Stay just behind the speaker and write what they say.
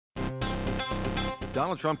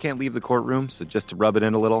Donald Trump can't leave the courtroom, so just to rub it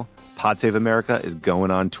in a little, Pod Save America is going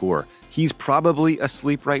on tour. He's probably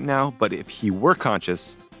asleep right now, but if he were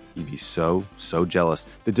conscious, he'd be so jealous.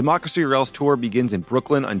 The Democracy or Else tour begins in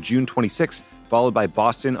Brooklyn on June 26th, followed by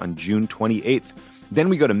Boston on June 28th. Then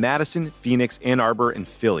we go to Madison, Phoenix, Ann Arbor, and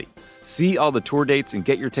Philly. See all the tour dates and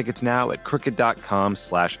get your tickets now at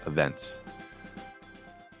crooked.com/events.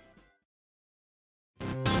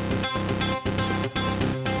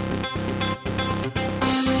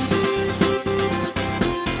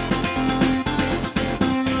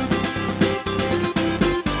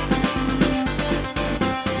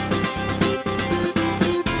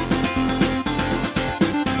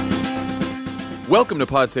 Welcome to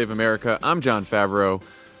Pod Save America. I'm John Favreau.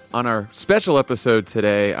 On our special episode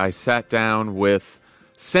today, I sat down with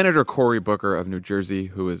Senator Cory Booker of New Jersey,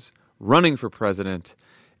 who is running for president,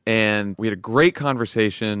 and we had a great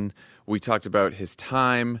conversation. We talked about his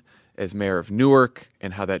time as mayor of Newark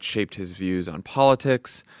and how that shaped his views on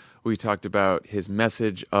politics. We talked about his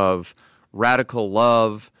message of radical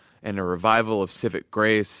love and a revival of civic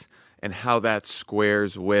grace, and how that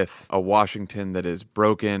squares with a Washington that is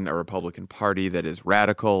broken, a Republican Party that is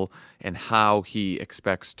radical, and how he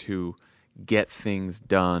expects to get things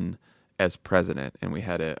done as president. And we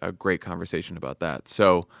had a great conversation about that.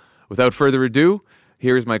 So without further ado,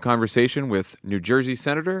 here is my conversation with New Jersey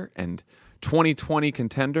Senator and 2020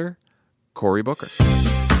 contender, Cory Booker.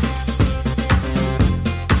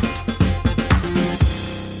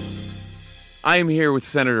 I am here with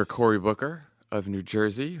Senator Cory Booker of New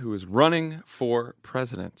Jersey, who is running for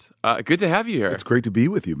president. Good to have you here. It's great to be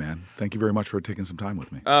with you, man. Thank you very much for taking some time with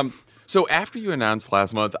me. So after you announced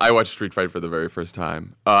last month, I watched Street Fight for the very first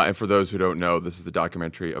time. And for those who don't know, this is the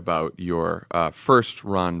documentary about your first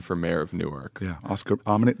run for mayor of Newark. Yeah, Oscar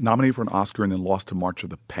nominated for an Oscar and then lost to March of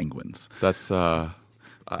the Penguins. That's I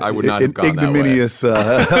would not have gone that way. Ignominious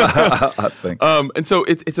thing. And so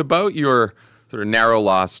it's about your sort of narrow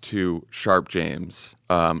loss to Sharpe James,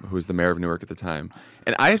 who was the mayor of Newark at the time.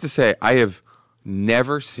 And I have to say, I have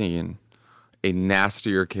never seen a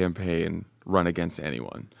nastier campaign run against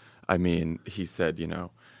anyone. I mean, he said,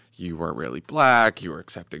 you weren't really black, you were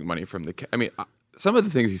accepting money from the... some of the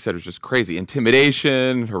things he said was just crazy.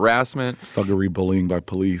 Intimidation, harassment. Thuggery, bullying by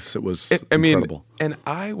police. It was incredible. And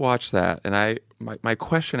I watched that, and my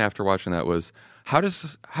question after watching that was, how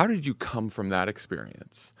did you come from that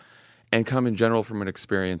experience and come in general from an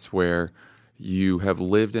experience where you have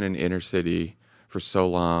lived in an inner city for so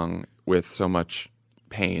long with so much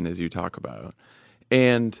pain, as you talk about,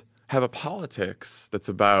 and have a politics that's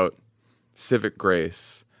about civic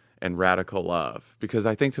grace and radical love? Because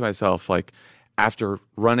I think to myself, like, after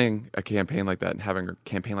running a campaign like that and having a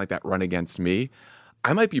campaign like that run against me,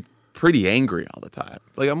 I might be pretty angry all the time.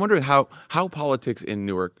 Like, I'm wondering how politics in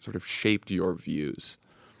Newark sort of shaped your views.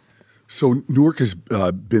 So Newark has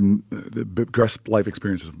been the best life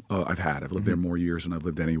experiences I've had. I've lived there more years than I've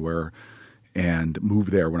lived anywhere, and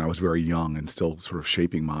moved there when I was very young and still sort of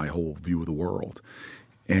shaping my whole view of the world.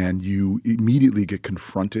 And you immediately get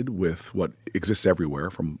confronted with what exists everywhere,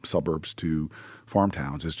 from suburbs to farm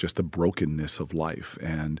towns, is just the brokenness of life.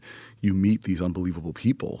 And you meet these unbelievable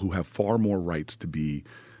people who have far more rights to be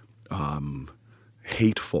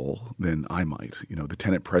hateful than I might. The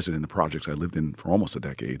tenant president in the projects I lived in for almost a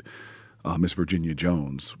decade, Miss Virginia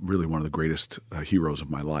Jones, really one of the greatest heroes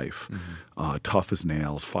of my life. Tough as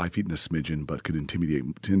nails, 5 feet and a smidgen, but could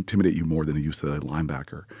intimidate you more than he used to a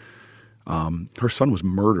linebacker. Her son was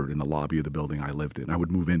murdered in the lobby of the building I lived in. I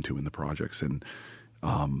would move into in the projects, and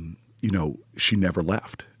she never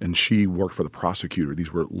left. And she worked for the prosecutor.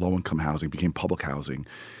 These were low-income housing, became public housing.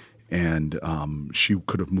 And she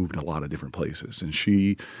could have moved in a lot of different places. And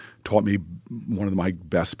she taught me one of my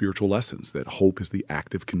best spiritual lessons, that hope is the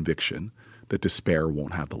active conviction that despair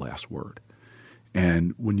won't have the last word.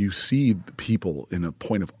 And when you see people in a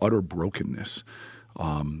point of utter brokenness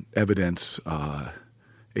evidence a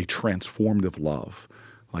transformative love,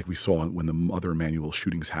 like we saw when the Mother Emanuel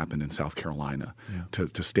shootings happened in South Carolina,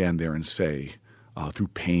 to stand there and say, through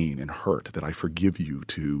pain and hurt, that I forgive you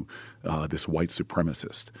to this white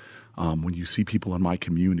supremacist. When you see people in my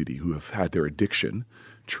community who have had their addiction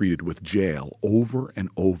treated with jail over and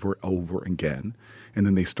over again, and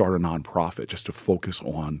then they start a nonprofit just to focus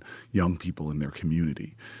on young people in their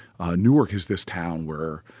community. Newark is this town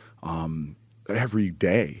where every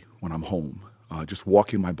day when I'm home, just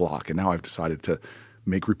walking my block, and now I've decided to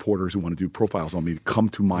make reporters who want to do profiles on me come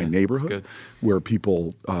to my neighborhood, where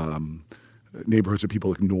people neighborhoods that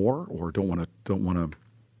people ignore or don't want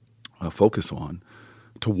to focus on.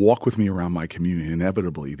 to walk with me around my community.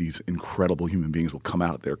 Inevitably, these incredible human beings will come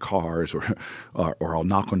out of their cars, or I'll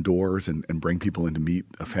knock on doors and bring people in to meet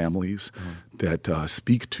families that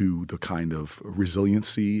speak to the kind of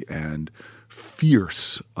resiliency and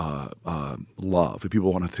fierce love. If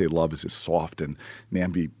people want to say love is just soft and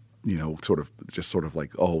namby, sort of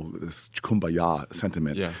like, oh, this kumbaya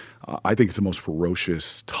sentiment. Yeah. I think it's the most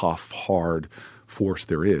ferocious, tough, hard force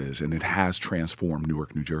there is, and it has transformed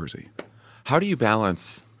Newark, New Jersey. How do you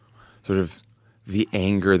balance sort of the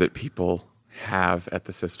anger that people have at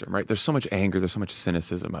the system, right? There's so much anger, there's so much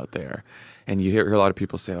cynicism out there. And you hear a lot of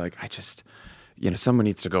people say, like, someone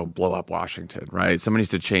needs to go blow up Washington, right? Someone needs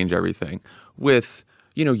to change everything. With,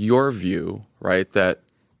 your view, right, that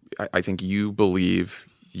I think you believe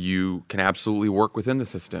you can absolutely work within the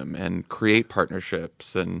system and create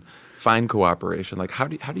partnerships and find cooperation. Like, how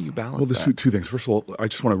do you balance Well, there's that? two things. First of all, I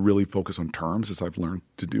just want to really focus on terms, as I've learned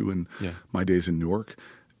to do in my days in Newark.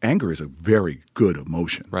 Anger is a very good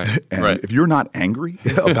emotion. Right. And if you're not angry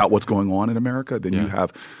about what's going on in America, then you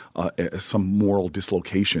have some moral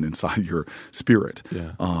dislocation inside your spirit.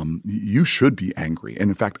 Yeah. You should be angry. And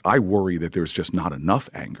in fact, I worry that there's just not enough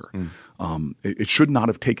anger. It should not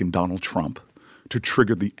have taken Donald Trump to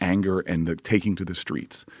trigger the anger and the taking to the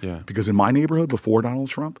streets. Yeah. Because in my neighborhood before Donald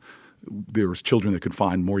Trump, there was children that could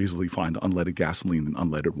more easily find unleaded gasoline than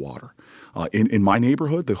unleaded water. In my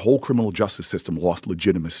neighborhood, the whole criminal justice system lost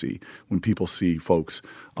legitimacy when people see folks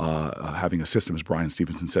having a system, as Brian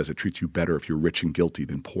Stevenson says, that treats you better if you're rich and guilty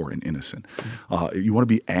than poor and innocent. You want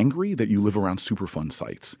to be angry that you live around Superfund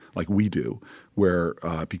sites like we do, where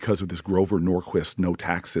because of this Grover Norquist no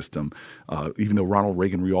tax system, even though Ronald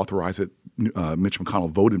Reagan reauthorized it, Mitch McConnell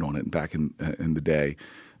voted on it back in the day.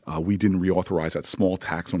 We didn't reauthorize that small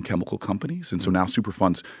tax on chemical companies. And so now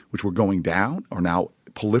Superfunds, which were going down, are now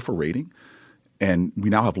proliferating. And we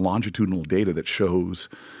now have longitudinal data that shows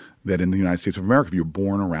that in the United States of America, if you're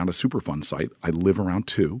born around a Superfund site, I live around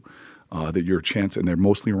two, that your chance, and they're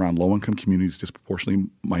mostly around low-income communities, disproportionately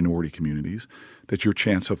minority communities, that your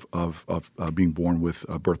chance of being born with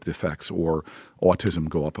birth defects or autism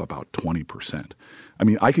go up about 20%. I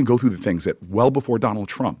mean, I can go through the things that well before Donald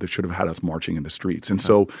Trump that should have had us marching in the streets. And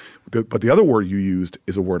so, but the other word you used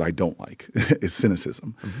is a word I don't like, is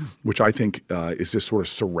cynicism, which I think is just sort of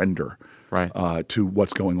surrender to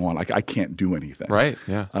what's going on. Like, I can't do anything. Right,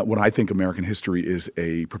 yeah. When I think American history is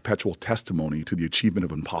a perpetual testimony to the achievement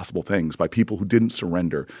of impossible things by people who didn't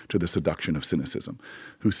surrender to the seduction of cynicism,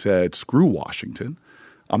 who said, screw Washington.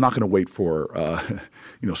 I'm not going to wait for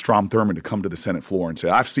Strom Thurmond to come to the Senate floor and say,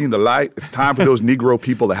 I've seen the light. It's time for those Negro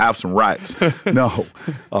people to have some rights. No.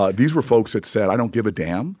 These were folks that said, I don't give a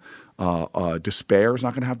damn. Despair is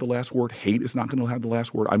not going to have the last word. Hate is not going to have the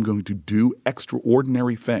last word. I'm going to do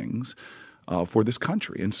extraordinary things for this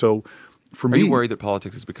country. And so for me— Are you worried that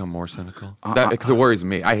politics has become more cynical? Because it worries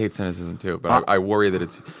me. I hate cynicism too, but I worry that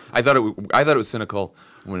it's— I thought it was cynical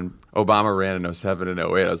when Obama ran in 07 and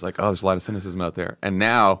 08. I was like, oh, there's a lot of cynicism out there. And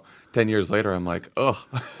now, 10 years later, I'm like, oh.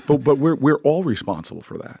 But we're all responsible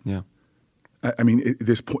for that. Yeah. I mean,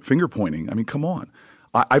 this finger pointing, I mean, come on.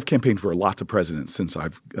 I've campaigned for lots of presidents since I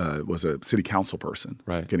was a city council person,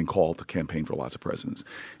 getting called to campaign for lots of presidents.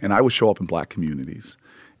 And I would show up in black communities,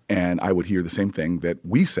 and I would hear the same thing that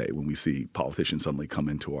we say when we see politicians suddenly come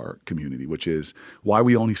into our community, which is, why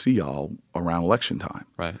we only see y'all around election time.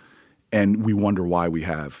 Right. And we wonder why we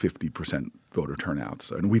have 50% voter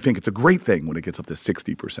turnouts. And we think it's a great thing when it gets up to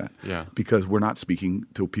 60%. Yeah. Because we're not speaking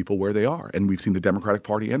to people where they are. And we've seen the Democratic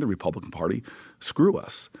Party and the Republican Party screw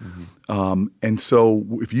us. And so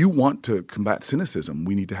if you want to combat cynicism,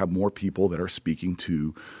 we need to have more people that are speaking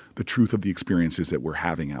to the truth of the experiences that we're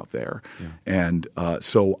having out there. Yeah. And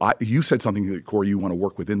so you said something that, Corey, you want to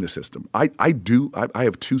work within the system. I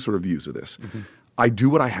have two sort of views of this. I do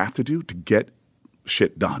what I have to do to get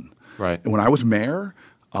shit done. Right. And when I was mayor,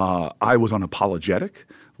 I was unapologetic,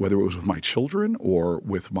 whether it was with my children or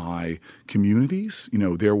with my communities.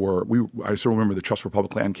 I still remember the Trust for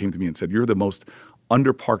Public Land came to me and said, "You're the most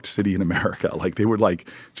underparked city in America." Like, they were like,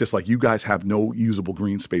 just like, you guys have no usable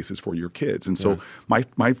green spaces for your kids. And so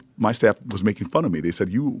my staff was making fun of me. They said,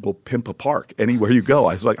 "You will pimp a park anywhere you go."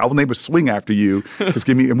 I was like, "I will name a swing after you. Just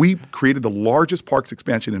give me." And we created the largest parks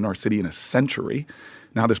expansion in our city in a century.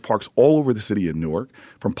 Now there's parks all over the city of Newark,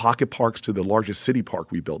 from pocket parks to the largest city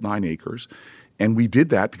park we built, 9 acres. And we did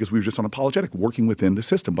that because we were just unapologetic, working within the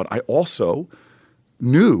system. But I also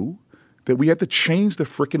knew that we had to change the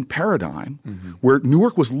frickin' paradigm where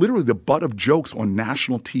Newark was literally the butt of jokes on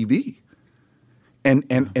national TV. And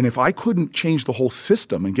if I couldn't change the whole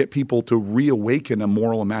system and get people to reawaken a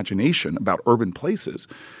moral imagination about urban places,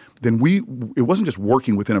 then it wasn't just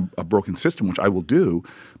working within a broken system, which I will do,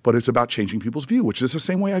 but it's about changing people's view, which is the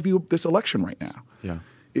same way I view this election right now. Yeah.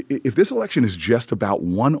 If this election is just about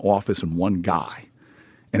one office and one guy,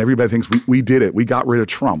 and everybody thinks we did it, we got rid of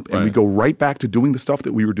Trump, and we go right back to doing the stuff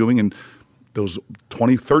that we were doing in those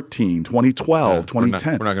 2013, 2012,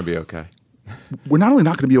 2010. We're not going to be okay. We're not only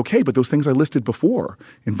not going to be okay, but those things I listed before,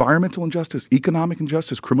 environmental injustice, economic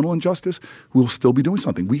injustice, criminal injustice, we'll still be doing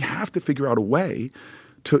something. We have to figure out a way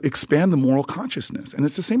to expand the moral consciousness. And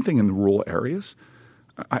it's the same thing in the rural areas.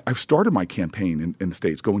 I've started my campaign in the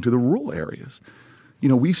States going to the rural areas.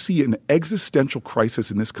 We see an existential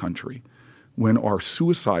crisis in this country when our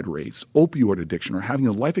suicide rates, opioid addiction, are having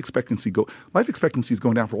a life expectancy is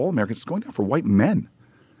going down for all Americans. It's going down for white men.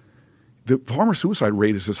 The farmer suicide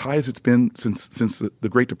rate is as high as it's been since the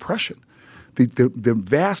Great Depression. The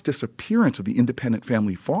vast disappearance of the independent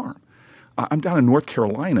family farm. I'm down in North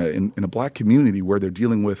Carolina in a black community where they're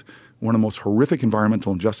dealing with one of the most horrific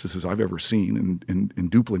environmental injustices I've ever seen in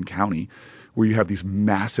Duplin County, where you have these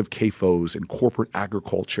massive CAFOs and corporate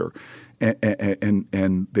agriculture,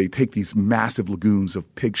 and they take these massive lagoons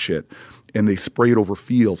of pig shit and they spray it over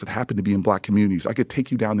fields that happen to be in black communities. I could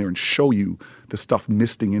take you down there and show you the stuff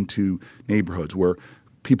misting into neighborhoods where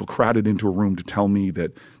people crowded into a room to tell me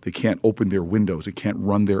that they can't open their windows, they can't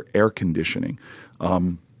run their air conditioning.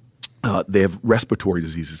 They have respiratory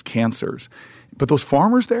diseases, cancers. But those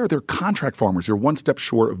farmers there, they're contract farmers. They're one step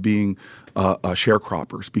short of being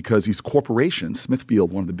sharecroppers because these corporations,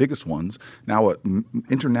 Smithfield, one of the biggest ones, now an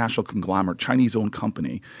international conglomerate, Chinese-owned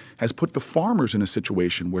company, has put the farmers in a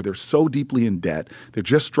situation where they're so deeply in debt, they're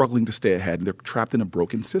just struggling to stay ahead, and they're trapped in a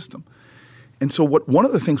broken system. And so one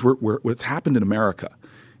of the things what's happened in America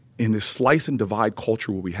in this slice and divide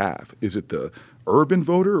culture where we have, is it the urban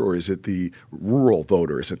voter or is it the rural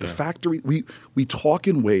voter? Is it the factory? We talk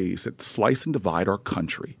in ways that slice and divide our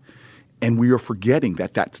country. And we are forgetting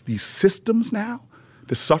that that's these systems now,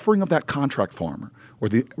 the suffering of that contract farmer or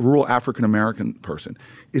the rural African-American person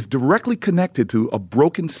is directly connected to a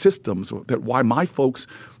broken systems that why my folks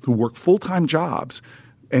who work full-time jobs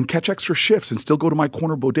and catch extra shifts and still go to my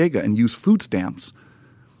corner bodega and use food stamps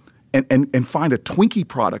and find a Twinkie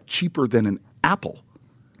product cheaper than an apple.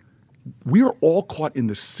 We are all caught in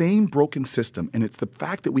the same broken system, and it's the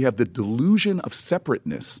fact that we have the delusion of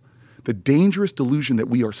separateness, the dangerous delusion that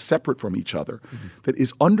we are separate from each other, that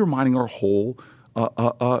is undermining our whole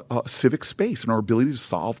civic space and our ability to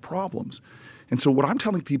solve problems. And so what I'm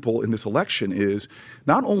telling people in this election is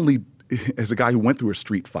not only, as a guy who went through a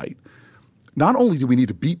street fight, not only do we need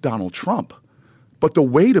to beat Donald Trump, but the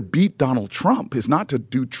way to beat Donald Trump is not to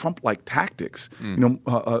do Trump-like tactics.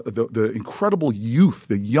 The incredible youth,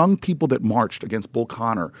 the young people that marched against Bull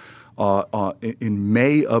Connor in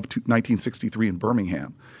May of 1963 in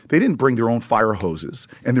Birmingham, they didn't bring their own fire hoses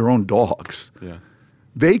and their own dogs. Yeah.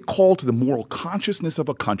 They called to the moral consciousness of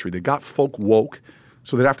a country. They got folk woke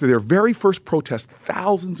so that after their very first protest,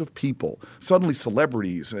 thousands of people, suddenly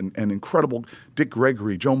celebrities and incredible Dick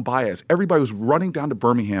Gregory, Joan Baez, everybody was running down to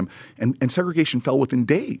Birmingham and segregation fell within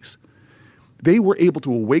days. They were able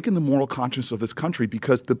to awaken the moral conscience of this country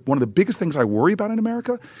because one of the biggest things I worry about in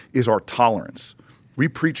America is our tolerance. We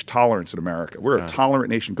preach tolerance in America. We're a tolerant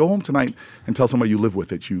nation. Go home tonight and tell somebody you live with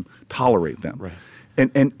that you tolerate them. Right.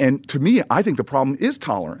 And to me, I think the problem is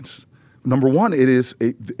tolerance. Number one, it is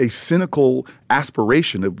a cynical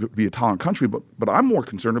aspiration to be a tolerant country, but I'm more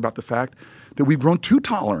concerned about the fact that we've grown too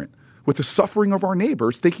tolerant with the suffering of our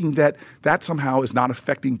neighbors, thinking that somehow is not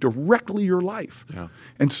affecting directly your life. Yeah.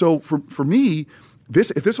 And so for me,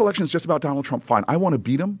 if this election is just about Donald Trump, fine. I want to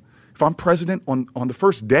beat him. If I'm president on the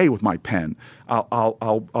first day with my pen,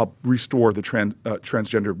 I'll restore the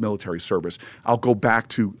transgender military service. I'll go back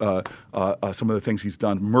to some of the things he's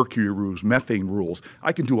done, mercury rules, methane rules.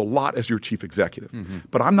 I can do a lot as your chief executive,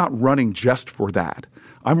 but I'm not running just for that.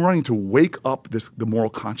 I'm running to wake up the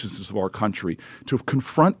moral consciousness of our country, to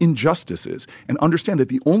confront injustices and understand that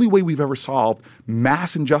the only way we've ever solved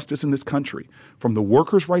mass injustice in this country, from the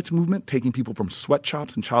workers' rights movement, taking people from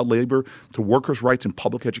sweatshops and child labor, to workers' rights and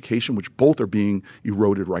public education, which both are being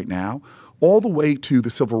eroded right now, all the way to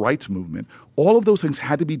the civil rights movement, all of those things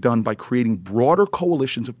had to be done by creating broader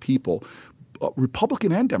coalitions of people,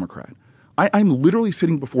 Republican and Democrat. I'm literally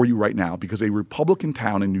sitting before you right now because a Republican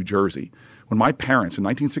town in New Jersey, when my parents in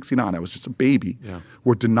 1969, I was just a baby,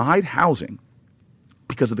 were denied housing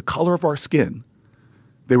because of the color of our skin.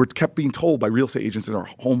 They were kept being told by real estate agents that our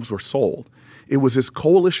homes were sold. It was this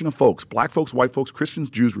coalition of folks, black folks, white folks, Christians,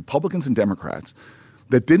 Jews, Republicans, and Democrats,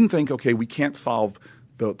 that didn't think, okay, we can't solve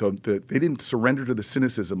they didn't surrender to the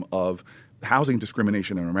cynicism of housing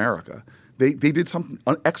discrimination in America. They did some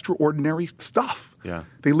extraordinary stuff. Yeah.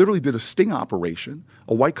 They literally did a sting operation.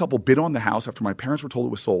 A white couple bid on the house after my parents were told it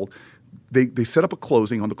was sold. They set up a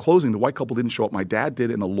closing. On the closing, the white couple didn't show up. My dad did,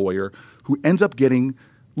 and a lawyer who ends up getting –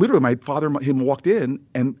 literally, my father and him walked in,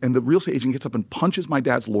 and the real estate agent gets up and punches my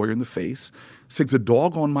dad's lawyer in the face, sigs a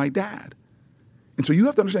dog on my dad. And so you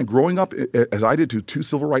have to understand, growing up, as I did to two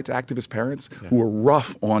civil rights activist parents who were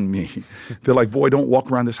rough on me, they're like, boy, don't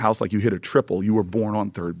walk around this house like you hit a triple. You were born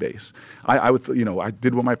on third base. I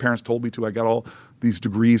did what my parents told me to. I got all these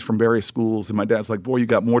degrees from various schools. And my dad's like, boy, you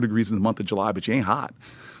got more degrees in the month of July, but you ain't hot.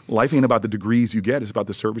 Life ain't about the degrees you get. It's about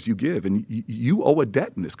the service you give. And you owe a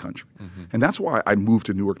debt in this country. Mm-hmm. And that's why I moved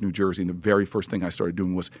to Newark, New Jersey. And the very first thing I started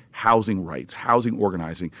doing was housing rights, housing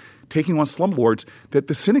organizing, taking on slumlords that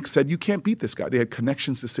the cynics said, you can't beat this guy. They had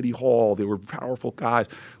connections to City Hall. They were powerful guys.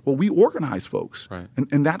 Well, we organize folks. Right.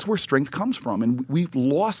 And that's where strength comes from. And we've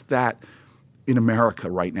lost that in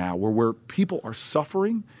America right now, where people are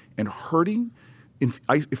suffering and hurting and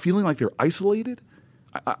feeling like they're isolated.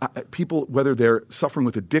 People, whether they're suffering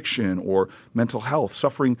with addiction or mental health,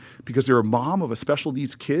 suffering because they're a mom of a special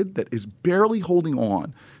needs kid that is barely holding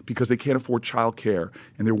on because they can't afford childcare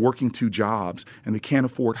and they're working two jobs and they can't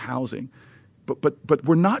afford housing. But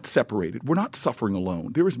we're not separated. We're not suffering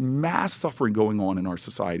alone. There is mass suffering going on in our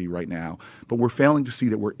society right now, but we're failing to see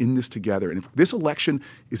that we're in this together. And if this election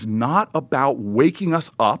is not about waking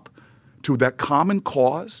us up to that common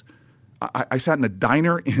cause, I sat in a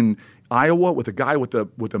diner in Iowa with a guy with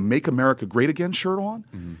a Make America Great Again shirt on.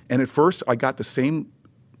 Mm-hmm. And at first I got the same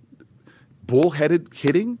bullheaded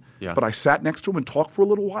hitting, but I sat next to him and talked for a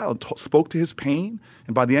little while and spoke to his pain.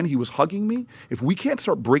 And by the end, he was hugging me. If we can't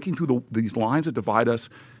start breaking through these lines that divide us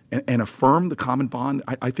and affirm the common bond,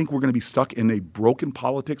 I think we're going to be stuck in a broken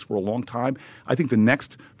politics for a long time. I think the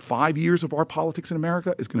next 5 years of our politics in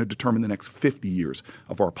America is going to determine the next 50 years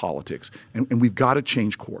of our politics. And we've got to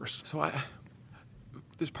change course. So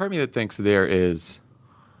there's part of me that thinks there is,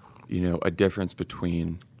 a difference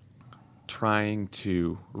between trying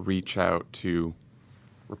to reach out to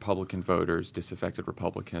Republican voters, disaffected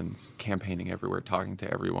Republicans, campaigning everywhere, talking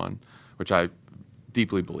to everyone, which I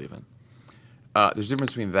deeply believe in. There's a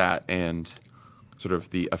difference between that and sort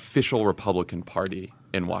of the official Republican Party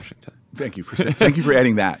in Washington. Thank you for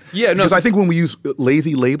adding that. Yeah, because I think when we use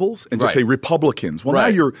lazy labels and just say Republicans, now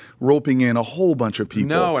you're roping in a whole bunch of people.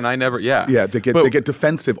 No, and I never. They get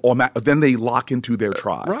defensive. Then they lock into their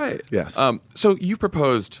tribe. Right. Yes. So you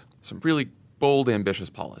proposed some really bold, ambitious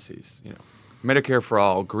policies. Medicare for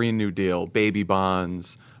all, Green New Deal, baby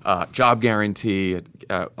bonds, job guarantee.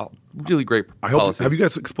 Really great policies. Have you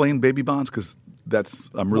guys explained baby bonds? Because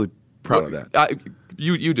I'm really proud of that.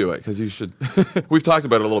 You do it because you should. We've talked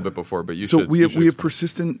about it a little bit before, but you should. So we have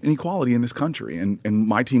persistent inequality in this country, and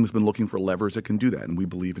my team has been looking for levers that can do that, and we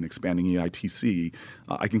believe in expanding EITC.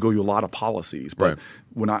 I can go you a lot of policies, but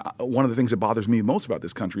one of the things that bothers me most about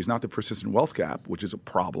this country is not the persistent wealth gap, which is a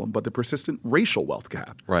problem, but the persistent racial wealth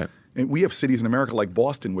gap. Right. And we have cities in America like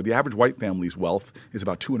Boston where the average white family's wealth is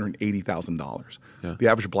about $280,000. Yeah. The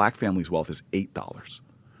average black family's wealth is $8.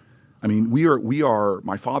 I mean, we are.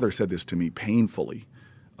 My father said this to me painfully.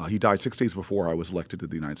 He died 6 days before I was elected to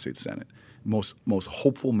the United States Senate. Most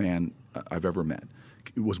hopeful man I've ever met.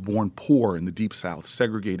 He was born poor in the Deep South,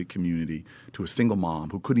 segregated community, to a single mom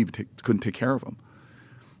who couldn't take care of him.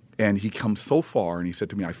 And he comes so far, and he said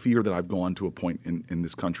to me, I fear that I've gone to a point in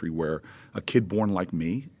this country where a kid born like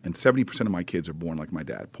me, and 70% of my kids are born like my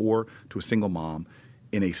dad, poor to a single mom,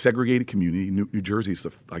 in a segregated community. New Jersey is,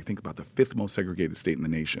 I think, about the fifth most segregated state in the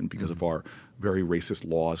nation because of our very racist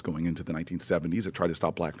laws going into the 1970s that tried to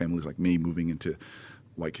stop black families like me moving into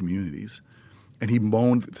white communities. And he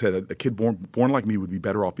said a kid born like me would be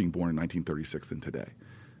better off being born in 1936 than today.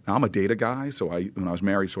 Now, I'm a data guy, so when I was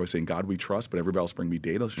married, I say, in God we trust, but everybody else bring me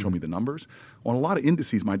data, show me the numbers. On a lot of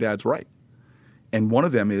indices, my dad's right. And one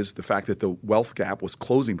of them is the fact that the wealth gap was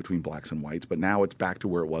closing between blacks and whites, but now it's back to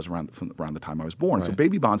where it was around the time I was born. Right. So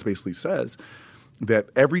Baby Bonds basically says that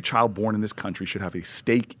every child born in this country should have a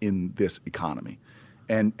stake in this economy.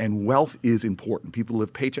 And wealth is important. People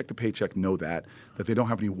live paycheck to paycheck know that they don't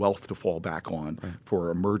have any wealth to fall back on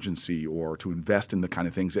for emergency or to invest in the kind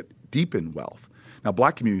of things that deepen wealth. Now,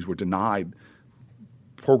 black communities were denied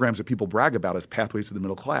programs that people brag about as pathways to the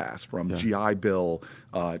middle class, from GI Bill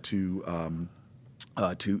to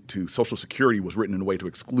Social Security was written in a way to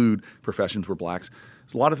exclude professions where blacks.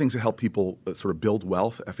 There's a lot of things that help people sort of build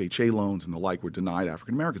wealth. FHA loans and the like were denied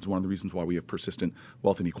African Americans. One of the reasons why we have persistent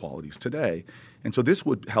wealth inequalities today. And so this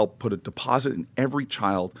would help put a deposit in every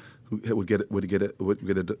child who would get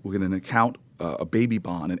an account, a baby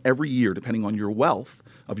bond, and every year, depending on your wealth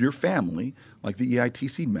of your family, like the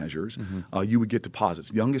EITC measures, you would get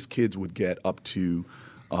deposits. Youngest kids would get up to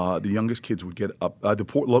the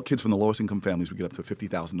poor kids from the lowest income families would get up to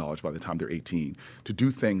 $50,000 by the time they're 18 to do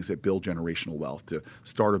things that build generational wealth, to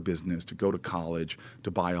start a business, to go to college, to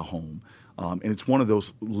buy a home. And it's one of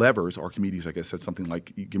those levers. Archimedes, I guess, said something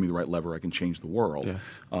like, "You give me the right lever, I can change the world."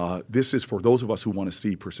 Yeah. This is for those of us who want to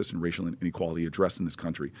see persistent racial inequality addressed in this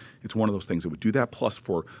country. It's one of those things that would do that. Plus,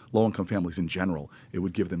 for low-income families in general, it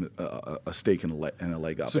would give them a stake and a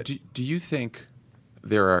leg up. So do you think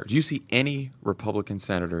do you see any Republican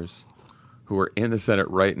senators who are in the Senate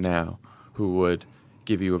right now who would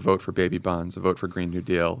give you a vote for baby bonds, a vote for Green New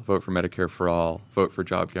Deal, vote for Medicare for all, vote for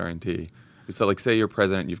job guarantee? So, like, say you're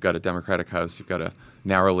president, you've got a Democratic House, you've got a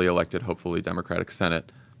narrowly elected, hopefully Democratic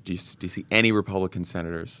Senate. Do you see any Republican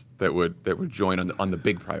senators that would join on the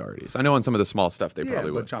big priorities? I know on some of the small stuff they probably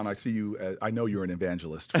would. But John, I see you. I know you're an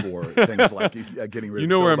evangelist for things like getting rid of. You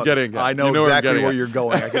know where I'm getting at. I know exactly where you're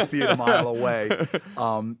going. I can see it a mile away.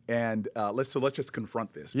 Let's just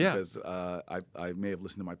confront this because I may have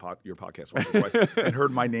listened to your podcast once or twice and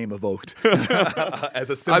heard my name evoked as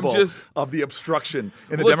a symbol of the obstruction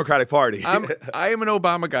in the Democratic Party. I am an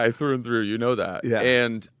Obama guy through and through. You know that. Yeah.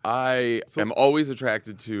 And I am always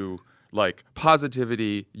attracted to like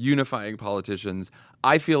positivity, unifying politicians.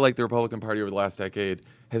 I feel like the Republican Party over the last decade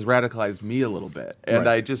has radicalized me a little bit, and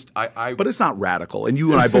right. But it's not radical, and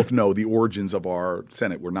you and I both know the origins of our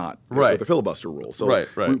Senate were not with the filibuster rule. So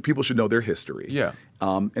people should know their history. Yeah.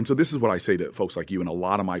 And so this is what I say to folks like you and a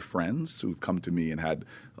lot of my friends who've come to me and had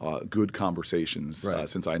good conversations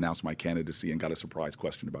since I announced my candidacy and got a surprise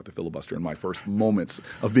question about the filibuster in my first moments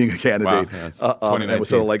of being a candidate. Wow, and it was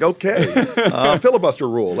sort of like, okay, filibuster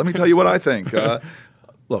rule. Let me tell you what I think.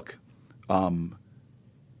 Look,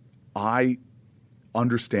 I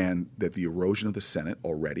understand that the erosion of the Senate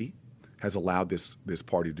already has allowed this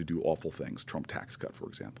party to do awful things. Trump tax cut, for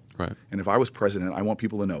example. Right. And if I was president, I want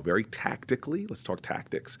people to know very tactically, let's talk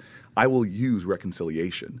tactics, I will use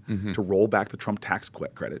reconciliation to roll back the Trump tax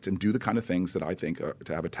credits and do the kind of things that I think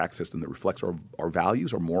to have a tax system that reflects our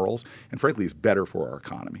values, our morals, and frankly is better for our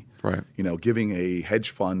economy. Right. You know, giving a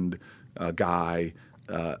hedge fund guy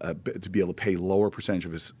to be able to pay lower percentage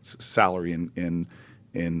of his salary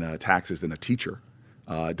in taxes than a teacher.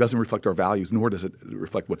 It doesn't reflect our values, nor does it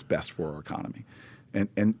reflect what's best for our economy.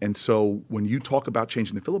 And so when you talk about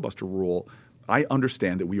changing the filibuster rule, I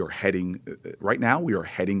understand that we are heading right now. We are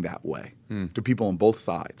heading that way. To people on both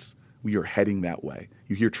sides, we are heading that way.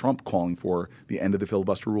 You hear Trump calling for the end of the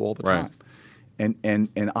filibuster rule all the time,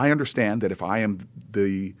 and I understand that if I am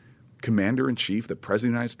the commander in chief, the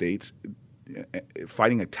president of the United States,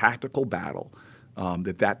 fighting a tactical battle,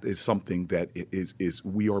 that is something that is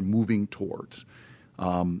we are moving towards.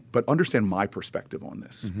 But understand my perspective on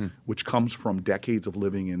this, which comes from decades of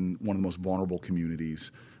living in one of the most vulnerable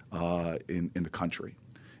communities in the country.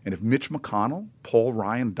 And if Mitch McConnell, Paul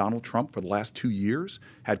Ryan, Donald Trump for the last 2 years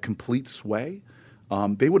had complete sway,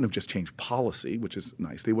 they wouldn't have just changed policy, which is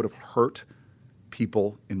nice. They would have hurt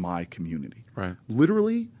people in my community. Right.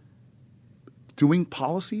 Literally doing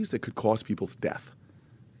policies that could cause people's death.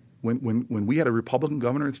 When we had a Republican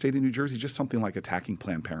governor in the state of New Jersey, just something like attacking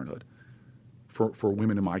Planned Parenthood for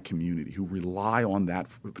women in my community who rely on that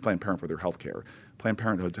Planned Parenthood for their health care. Planned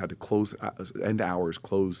Parenthood had to close, end hours,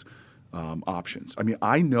 close options. I mean,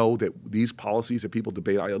 I know that these policies that people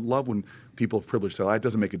debate, I love when people of privilege say, it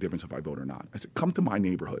doesn't make a difference if I vote or not. I said, come to my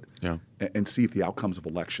neighborhood and see if the outcomes of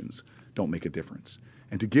elections don't make a difference.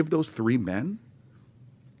 And to give those three men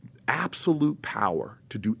absolute power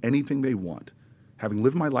to do anything they want. Having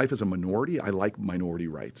lived my life as a minority, I like minority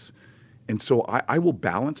rights. And so I will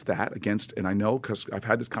balance that against, and I know because I've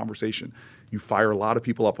had this conversation, you fire a lot of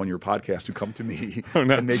people up on your podcast who come to me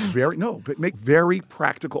and make very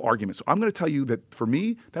practical arguments. So I'm going to tell you that for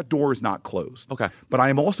me, that door is not closed. Okay. But I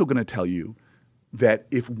am also going to tell you that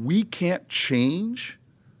if we can't change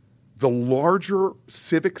the larger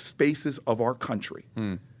civic spaces of our country,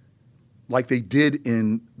 like they did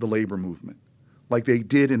in the labor movement, like they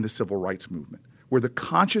did in the civil rights movement, where the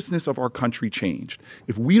consciousness of our country changed.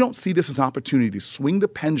 If we don't see this as an opportunity to swing the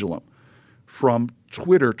pendulum from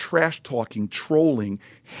Twitter, trash talking, trolling,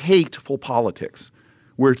 hateful politics,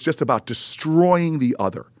 where it's just about destroying the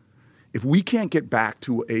other, if we can't get back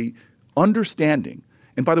to a understanding,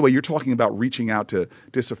 and by the way, you're talking about reaching out to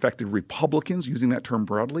disaffected Republicans, using that term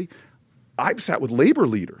broadly. I've sat with labor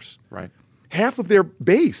leaders. Right. Half of their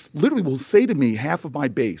base literally will say to me, half of my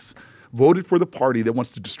base voted for the party that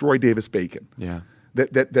wants to destroy Davis-Bacon, yeah,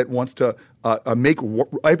 that wants to make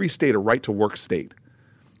every state a right-to-work state.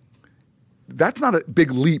 that's not a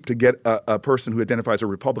big leap to get a person who identifies as a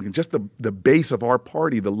Republican. Just the base of our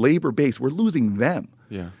party, the labor base, we're losing them.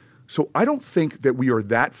 Yeah. So I don't think that we are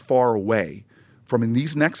that far away from, in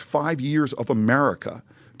these next 5 years of America,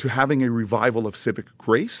 to having a revival of civic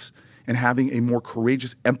grace and having a more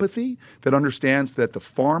courageous empathy that understands that the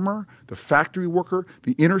farmer, the factory worker,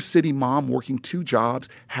 the inner city mom working 2 jobs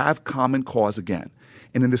have common cause again.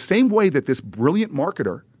 And in the same way that this brilliant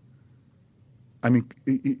marketer,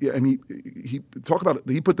 he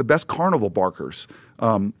put the best carnival barkers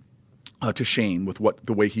to shame with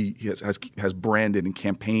the way he has branded and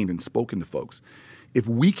campaigned and spoken to folks. If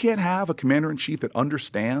we can't have a commander-in-chief that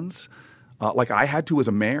understands, like I had to as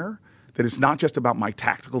a mayor, that it's not just about my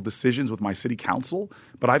tactical decisions with my city council,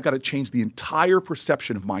 but I've got to change the entire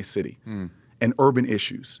perception of my city and urban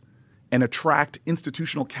issues and attract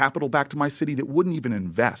institutional capital back to my city that wouldn't even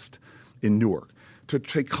invest in Newark. To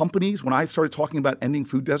take companies, when I started talking about ending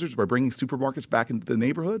food deserts by bringing supermarkets back into the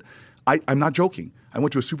neighborhood, I'm not joking. I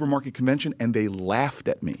went to a supermarket convention and they laughed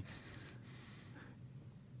at me.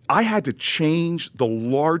 I had to change the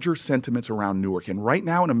larger sentiments around Newark. And right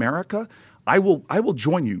now in America, I will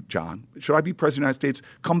join you, John. Should I be president of the United States?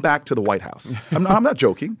 Come back to the White House. I'm not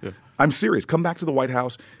joking. Yeah. I'm serious. Come back to the White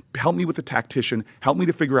House. Help me with the tactician. Help me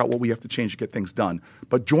to figure out what we have to change to get things done.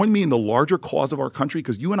 But join me in the larger cause of our country,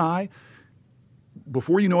 because you and I,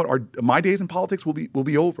 before you know it, my days in politics will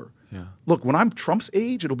be over. Yeah. Look, when I'm Trump's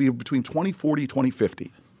age, it'll be between 2040 and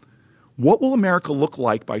 2050. What will America look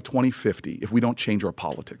like by 2050 if we don't change our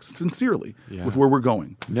politics, sincerely, with where we're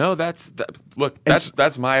going? No, that's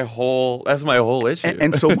my whole issue.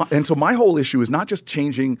 And so my whole issue is not just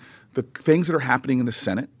changing the things that are happening in the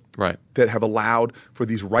Senate, right, that have allowed for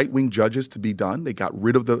these right-wing judges to be done. They got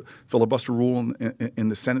rid of the filibuster rule in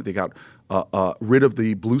the Senate. They got rid of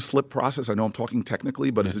the blue slip process. I know I'm talking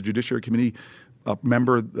technically, but as a Judiciary Committee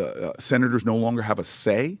member, senators no longer have a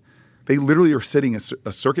say. They literally are sitting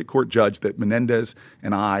a circuit court judge that Menendez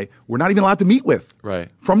and I were not even allowed to meet with, right,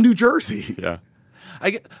 from New Jersey. Yeah.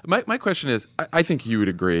 My question is, I think you would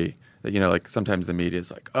agree that, like sometimes the media is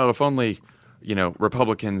like, oh, if only,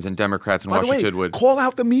 Republicans and Democrats in Washington would call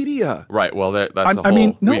out the media. Right. Well, that's a whole. I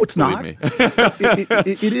mean, no, it's not.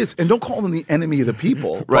 it is, and don't call them the enemy of the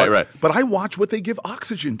people. Right. But I watch what they give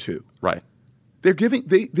oxygen to. Right. They're giving.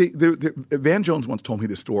 Van Jones once told me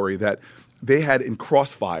this story that they had in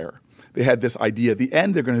Crossfire. They had this idea. At the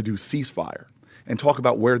end, they're going to do ceasefire and talk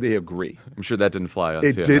about where they agree. I'm sure that didn't fly on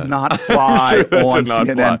CNN. It did not fly on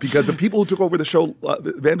CNN because the people who took over the show,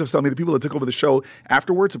 Van Jones told me, the people that took over the show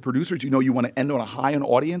afterwards, the producers, you want to end on a high on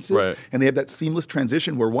audiences. Right. And they have that seamless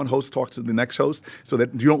transition where one host talks to the next host so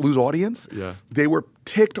that you don't lose audience. Yeah. They were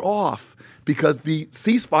ticked off because the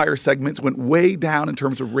ceasefire segments went way down in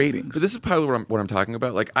terms of ratings. But this is probably what I'm talking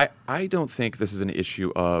about. Like, I don't think this is an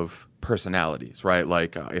issue of personalities, right?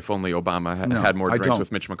 Like, if only Obama had more drinks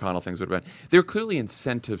with Mitch McConnell, things would have been. There are clearly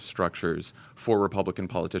incentive structures for Republican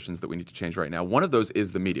politicians that we need to change right now. One of those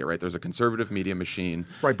is the media, right? There's a conservative media machine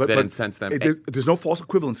that incents them. There's no false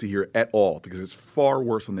equivalency here at all because it's far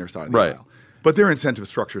worse on their side of the aisle. But there are incentive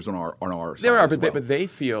structures on our side. There are, but they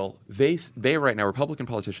feel they right now, Republican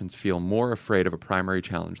politicians feel more afraid of a primary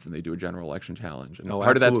challenge than they do a general election challenge. And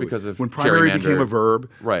part of that's because of when primary became a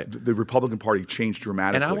verb, right, the Republican Party changed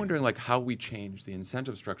dramatically. And I'm wondering how we change the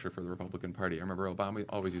incentive structure for the Republican Party. I remember Obama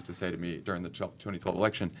always used to say to me during the 2012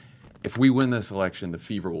 election, if we win this election, the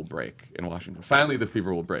fever will break in Washington. Finally, the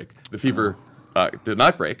fever will break. The fever did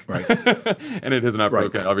not break, right? And it has not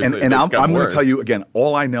broken, obviously. And I'm going to tell you, again,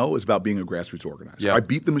 all I know is about being a grassroots organizer. Yeah. I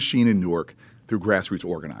beat the machine in Newark through grassroots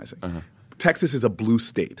organizing. Texas is a blue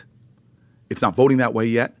state. It's not voting that way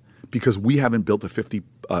yet because we haven't built a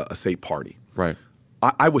 50-state party. Right.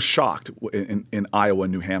 I was shocked in Iowa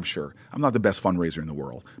and New Hampshire. I'm not the best fundraiser in the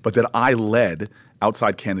world, but that I led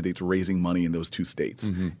outside candidates raising money in those 2 states,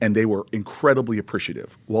 and they were incredibly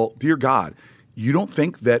appreciative. Well, dear God, you don't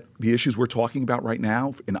think that the issues we're talking about right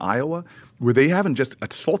now in Iowa, where they haven't just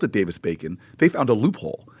assaulted Davis-Bacon, they found a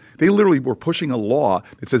loophole. They literally were pushing a law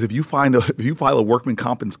that says if you file a workman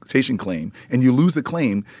compensation claim and you lose the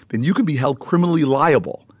claim, then you can be held criminally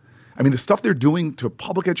liable. I mean, the stuff they're doing to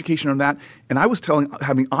public education on that, and I was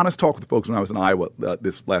having honest talk with folks when I was in Iowa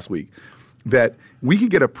this last week, that we can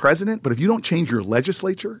get a president, but if you don't change your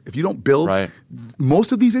legislature, if you don't build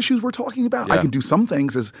most of these issues we're talking about, I can do some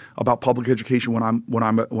things about public education when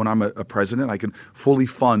I'm a president. I can fully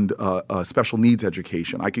fund special needs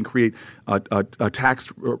education. I can create a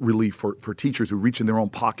tax relief for teachers who reach in their own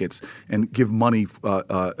pockets and give money,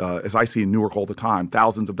 as I see in Newark all the time,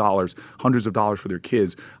 thousands of dollars, hundreds of dollars for their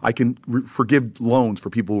kids. I can forgive loans for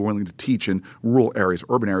people who are willing to teach in rural areas,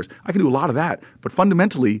 urban areas. I can do a lot of that, but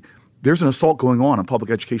fundamentally, there's an assault going on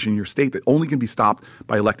public education in your state that only can be stopped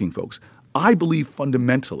by electing folks. I believe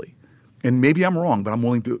fundamentally, and maybe I'm wrong, but I'm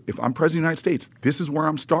willing to, if I'm president of the United States, this is where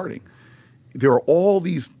I'm starting. There are all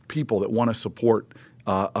these people that want to support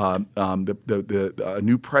the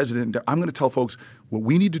new president. I'm going to tell folks what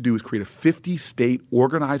we need to do is create a 50-state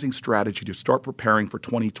organizing strategy to start preparing for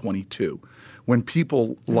 2022. When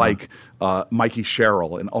people like Mikey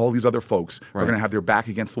Sherrill and all these other folks are going to have their back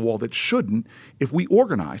against the wall that shouldn't if we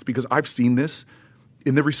organize, because I've seen this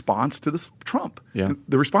in the response to this Trump. Yeah.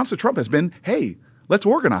 The response to Trump has been, hey, let's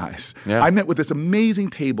organize. Yeah. I met with this amazing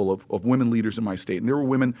table of women leaders in my state, and there were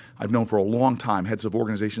women I've known for a long time, heads of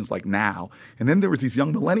organizations like NOW. And then there was these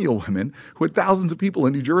young millennial women who had thousands of people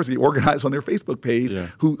in New Jersey organized on their Facebook page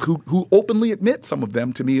who openly admit, some of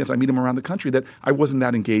them to me as I meet them around the country, that I wasn't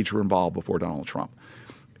that engaged or involved before Donald Trump.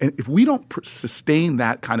 And if we don't sustain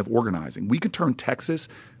that kind of organizing, we could turn Texas,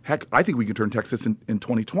 heck, I think we could turn Texas in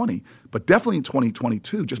 2020, but definitely in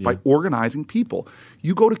 2022 just by organizing people.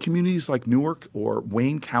 You go to communities like Newark or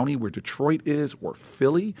Wayne County where Detroit is, or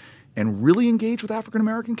Philly, and really engage with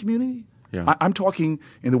African-American community. Yeah. I'm talking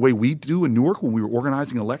in the way we do in Newark when we were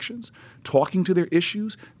organizing elections, talking to their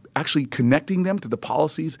issues, actually connecting them to the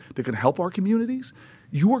policies that can help our communities.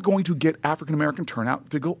 You are going to get African-American turnout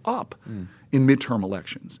to go up in midterm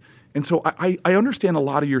elections. And so I understand a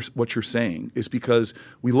lot of what you're saying is because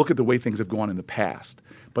we look at the way things have gone in the past.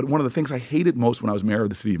 But one of the things I hated most when I was mayor of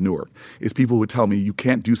the city of Newark is people would tell me, you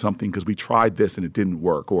can't do something because we tried this and it didn't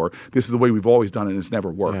work, or this is the way we've always done it and it's never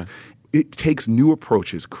worked. Yeah. It takes new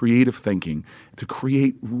approaches, creative thinking to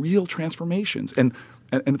create real transformations. And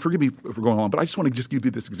forgive me for going on, but I just want to just give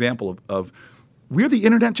you this example of we're the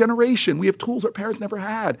internet generation. We have tools our parents never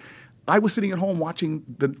had. I was sitting at home watching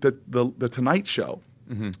the Tonight Show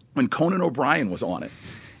when Conan O'Brien was on it.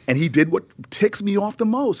 And he did what ticks me off the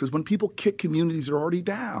most is when people kick communities that are already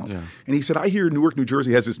down. Yeah. And he said, I hear Newark, New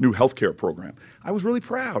Jersey has this new healthcare program. I was really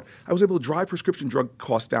proud. I was able to drive prescription drug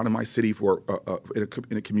costs down in my city for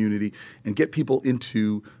in a community and get people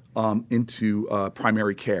into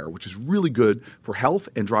primary care, which is really good for health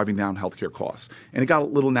and driving down healthcare costs. And it got a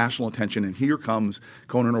little national attention. And here comes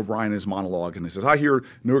Conan O'Brien in his monologue, and he says, I hear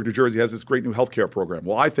Newark, New Jersey has this great new healthcare program.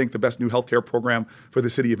 Well, I think the best new healthcare program for the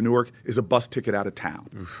city of Newark is a bus ticket out of town.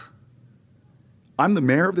 Oof. I'm the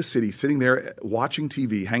mayor of the city, sitting there watching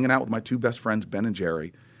TV, hanging out with my two best friends, Ben and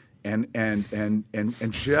Jerry, and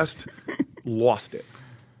just lost it.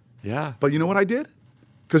 Yeah. But you know what I did?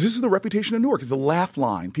 Because this is the reputation of Newark. It's a laugh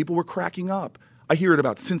line. People were cracking up. I hear it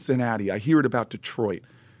about Cincinnati. I hear it about Detroit.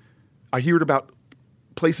 I hear it about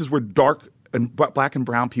places where dark and black and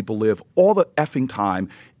brown people live all the effing time,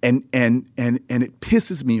 and it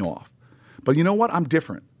pisses me off. But you know what? I'm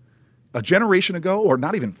different. A generation ago, or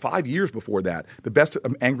not even 5 years before that, the best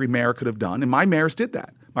an angry mayor could have done, and my mayors did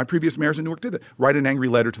that. My previous mayors in Newark did that. Write an angry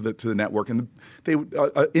letter to the network, and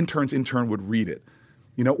intern would read it.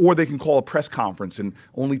 You know, or they can call a press conference and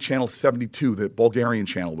only channel 72, the Bulgarian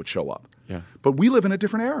channel, would show up. Yeah. But we live in a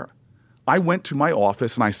different era. I went to my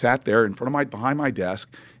office and I sat there behind my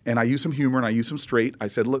desk, and I used some humor and I used some straight. I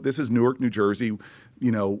said, look, this is Newark, New Jersey.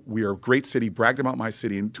 You know, we are a great city, bragged about my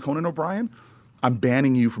city. And Conan O'Brien, I'm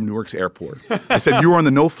banning you from Newark's airport. I said, you're on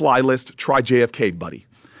the no-fly list. Try JFK, buddy.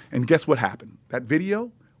 And guess what happened? That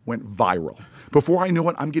video went viral. Before I knew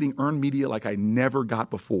it, I'm getting earned media like I never got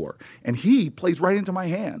before. And he plays right into my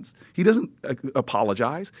hands. He doesn't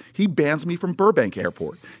apologize. He bans me from Burbank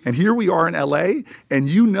Airport. And here we are in LA, and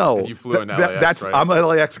you know, and you flew in LAX, right? I'm an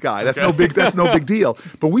LAX guy. That's okay. That's no big deal.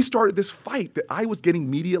 But we started this fight that I was getting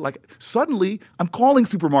media like suddenly I'm calling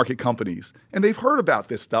supermarket companies, and they've heard about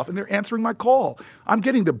this stuff, and they're answering my call. I'm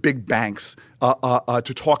getting the big banks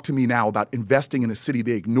to talk to me now about investing in a city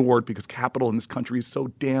they ignored because capital in this country is so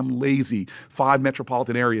damn lazy. 5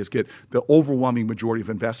 metropolitan areas get the overwhelming majority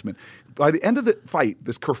of investment. By the end of the fight,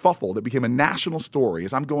 this kerfuffle that became a national story,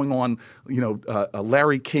 as I'm going on,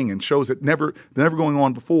 Larry King and shows that never going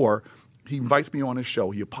on before, he invites me on his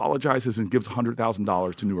show. He apologizes and gives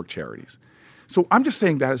 $100,000 to Newark charities. So I'm just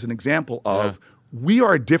saying that as an example of we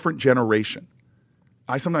are a different generation.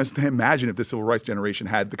 I sometimes imagine if the civil rights generation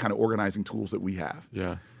had the kind of organizing tools that we have.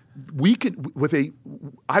 Yeah. We could, we've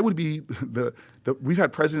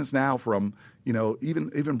had presidents now from, even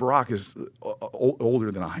Barack is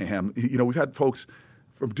older than I am. We've had folks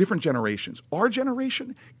from different generations. Our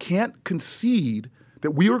generation can't concede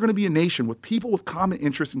that we are going to be a nation with people with common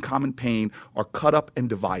interests and common pain are cut up and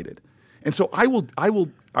divided. And so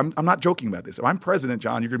I'm not joking about this. If I'm president,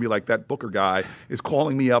 John, you're going to be like that Booker guy is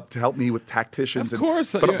calling me up to help me with tacticians. Of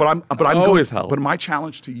course. But I'm always help. But my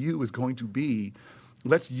challenge to you is going to be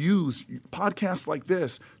let's use podcasts like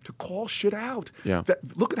this to call shit out. Yeah.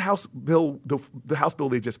 Look at the House bill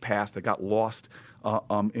they just passed that got lost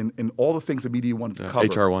in all the things the media wanted to cover.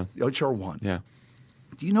 HR1. HR1. Yeah.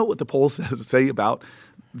 Do you know what the polls say about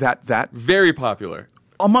that? Very popular.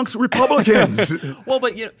 Amongst Republicans. Well,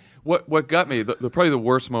 but what got me, probably the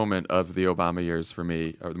worst moment of the Obama years for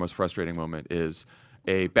me, or the most frustrating moment, is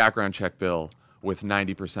a background check bill with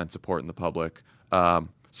 90% support in the public,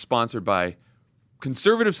 sponsored by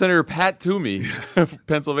conservative Senator Pat Toomey of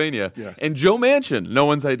Pennsylvania, Yes. and Joe Manchin, no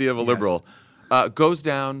one's idea of a liberal, goes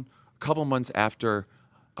down a couple months after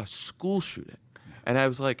a school shooting. And I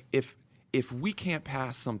was like, if we can't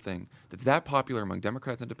pass something that's that popular among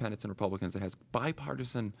Democrats, Independents, and Republicans that has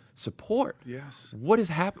bipartisan support, Yes. what has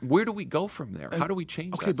happened? Where do we go from there? How do we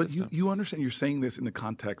change that system? But you understand, you're saying this in the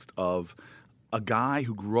context of a guy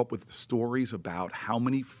who grew up with stories about how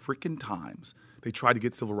many freaking times they tried to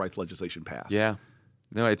get civil rights legislation passed. Yeah.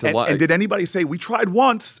 No, it's a lot. And did anybody say, we tried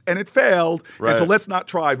once and it failed, Right. and so let's not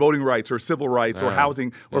try voting rights or civil rights or Right.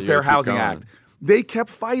 housing or Yeah, you Fair gotta keep Housing going. Act? They kept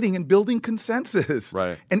fighting and building consensus.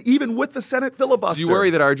 Right. And even with the Senate filibuster. Do you worry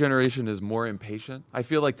that our generation is more impatient? I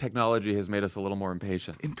feel like technology has made us a little more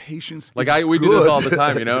impatient. Impatience Like is we good. do this all the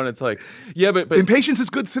time, and it's like, yeah, but Impatience is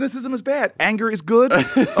good. Cynicism is bad. Anger is good.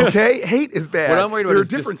 Okay? Hate is bad. what I'm worried about there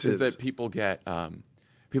is are differences. is that people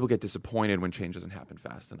get disappointed when change doesn't happen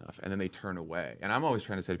fast enough, and then they turn away. And I'm always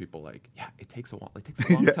trying to say to people, like, yeah, it takes a while. It takes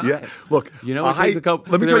a long time. Yeah. Look, it takes a couple.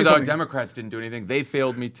 let me tell you something. Democrats didn't do anything. They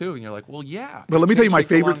failed me too. And you're like, well, yeah. But let me tell you my change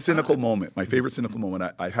takes a long favorite cynical time. moment. My favorite cynical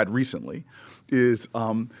moment I had recently is,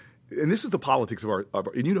 and this is the politics of our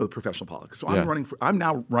and you know the professional politics. So Yeah. I'm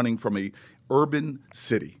now running from a urban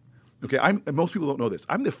city. Okay, and most people don't know this.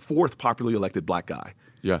 I'm the fourth popularly elected black guy,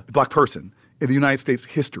 black person in the United States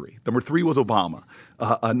history. Number 3 was Obama.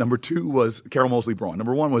 Number 2 was Carol Moseley Braun.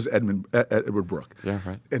 Number 1 was Edward Brooke. Yeah,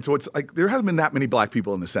 right. And so it's like there hasn't been that many black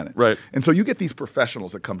people in the Senate. Right. And so you get these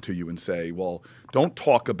professionals that come to you and say, well, don't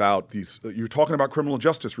talk about these. You're talking about criminal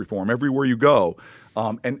justice reform everywhere you go.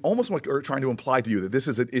 And almost like are trying to imply to you that this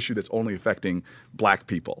is an issue that's only affecting black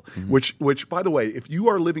people, which, by the way, if you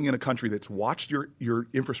are living in a country that's watched your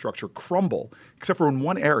infrastructure crumble, except for in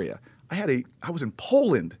one area, I was in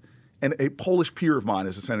Poland, and a Polish peer of mine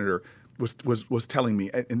as a senator was telling me,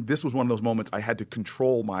 and this was one of those moments I had to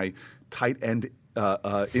control my tight end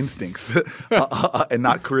instincts and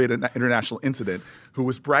not create an international incident, who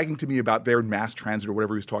was bragging to me about their mass transit or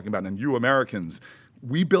whatever he was talking about. And you Americans,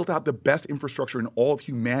 we built out the best infrastructure in all of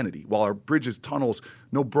humanity. While our bridges, tunnels,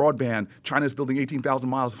 no broadband, China's building 18,000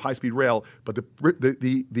 miles of high-speed rail. But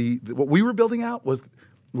what we were building out was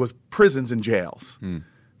prisons and jails.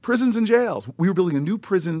 Prisons and jails. We were building a new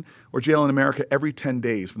prison or jail in America every 10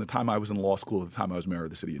 days from the time I was in law school to the time I was mayor of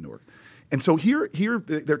the city of Newark. And so here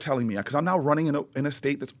they're telling me, because I'm now running in a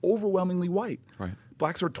state that's overwhelmingly white. Right.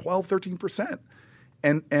 Blacks are 12, 13%.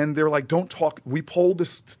 And they're like, don't talk. We polled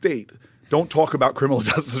this state. Don't talk about criminal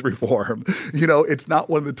justice reform. It's not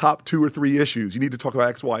one of the top 2 or 3 issues. You need to talk about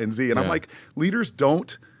X, Y, and Z. And I'm like, leaders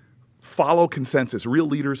don't follow consensus. Real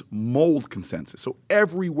leaders mold consensus. So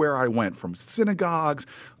everywhere I went, from synagogues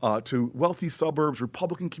to wealthy suburbs,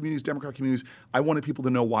 Republican communities, Democrat communities, I wanted people to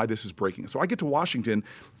know why this is breaking. So I get to Washington,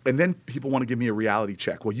 and then people want to give me a reality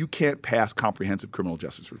check. Well, you can't pass comprehensive criminal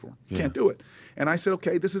justice reform. You can't do it. And I said,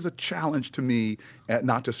 okay, this is a challenge to me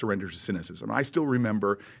not to surrender to cynicism. I still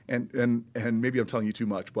remember, and maybe I'm telling you too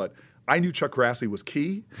much, but I knew Chuck Grassley was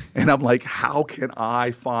key, and I'm like, how can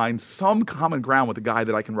I find some common ground with a guy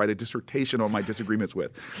that I can write a dissertation on my disagreements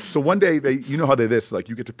with? So one day, you know how they this, like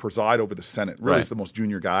you get to preside over the Senate. Really, it's the most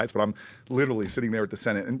junior guys, but I'm literally sitting there at the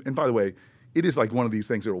Senate. And by the way, it is like one of these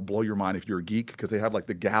things that will blow your mind if you're a geek, because they have like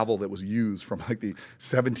the gavel that was used from like the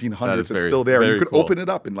 1700s that's still there. You could open it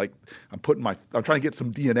up and like I'm trying to get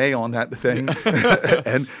some DNA on that thing.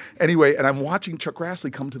 And anyway, and I'm watching Chuck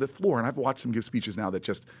Grassley come to the floor, and I've watched him give speeches now that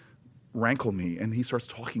just rankle me, and he starts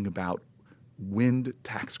talking about wind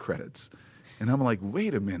tax credits. And I'm like,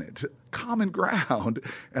 wait a minute, common ground.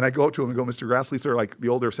 And I go up to him and go, Mr. Grassley, sir, like the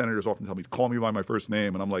older senators often tell me, call me by my first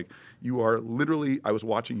name. And I'm like, you are literally, I was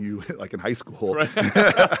watching you like in high school. Right.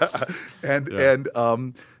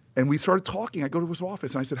 And we started talking. I go to his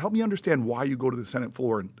office and I said, help me understand why you go to the Senate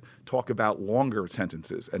floor and talk about longer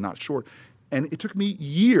sentences and not short. And it took me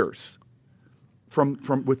years from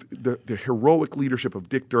with the heroic leadership of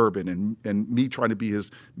Dick Durbin and me trying to be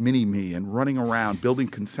his mini-me and running around, building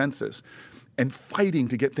consensus and fighting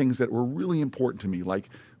to get things that were really important to me. Like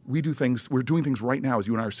we're doing things right now as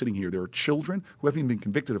you and I are sitting here. There are children who haven't even been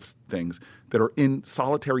convicted of things that are in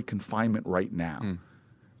solitary confinement right now,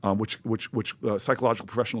 which psychological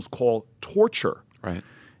professionals call torture. Right.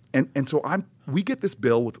 And so I'm we get this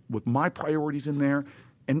bill with my priorities in there,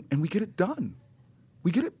 and we get it done.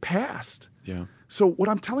 We get it passed. Yeah. So what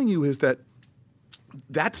I'm telling you is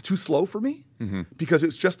that's too slow for me because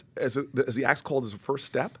it's just, as the act's called, as a first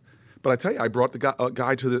step. But I tell you, I brought the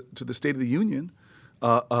guy to the State of the Union,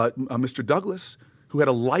 Mr. Douglas, who had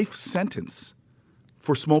a life sentence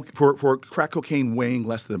for crack cocaine weighing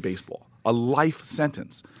less than a baseball. A life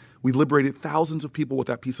sentence. We liberated thousands of people with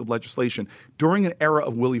that piece of legislation during an era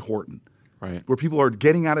of Willie Horton, right, where people are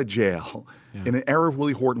getting out of jail. Yeah. In an era of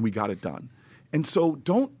Willie Horton, we got it done. And so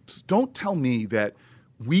don't tell me that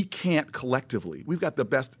we can't collectively. We've got the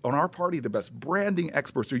best on our party, the best branding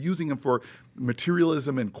experts. They're using them for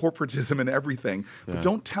materialism and corporatism and everything. Yeah. But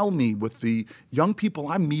don't tell me with the young people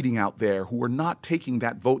I'm meeting out there who are not taking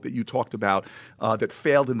that vote that you talked about that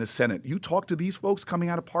failed in the Senate. You talk to these folks coming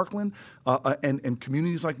out of Parkland and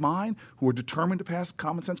communities like mine who are determined to pass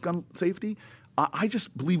common sense gun safety. I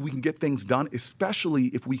just believe we can get things done, especially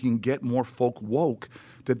if we can get more folk woke,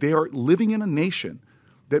 that they are living in a nation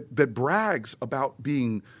that brags about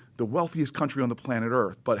being the wealthiest country on the planet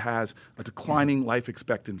Earth, but has a declining life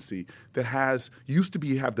expectancy, that used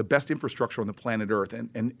to have the best infrastructure on the planet Earth,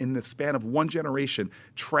 and in the span of one generation,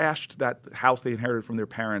 trashed that house they inherited from their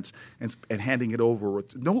parents and handing it over.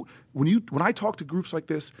 When I talk to groups like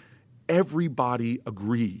this, everybody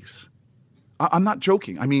agrees. I'm not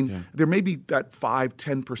joking. I mean, there may be that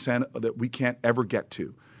 5-10% that we can't ever get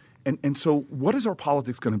to. And so what is our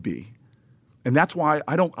politics going to be? And that's why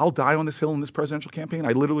I'll die on this hill in this presidential campaign.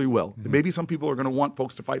 I literally will. Mm-hmm. Maybe some people are going to want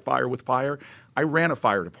folks to fight fire with fire. I ran a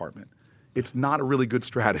fire department. It's not a really good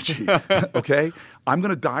strategy, okay? I'm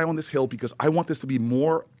going to die on this hill because I want this to be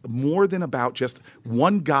more than about just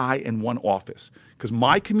one guy in one office. Because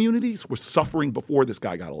my communities were suffering before this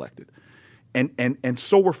guy got elected. And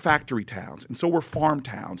so were factory towns, and so were farm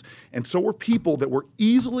towns, and so were people that were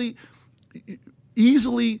easily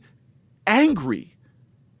angry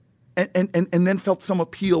and then felt some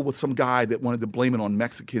appeal with some guy that wanted to blame it on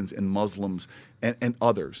Mexicans and Muslims and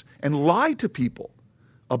others, and lied to people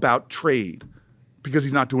about trade because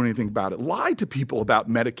he's not doing anything about it, lied to people about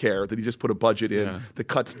Medicare that he just put a budget in that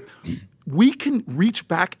cuts. We can reach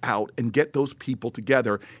back out and get those people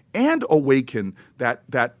together and awaken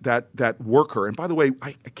that worker. And by the way,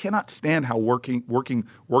 I cannot stand how working. We're going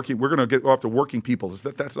to get off to working people.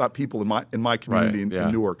 That's not people in my community in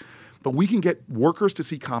Newark. But we can get workers to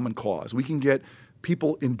see common cause. We can get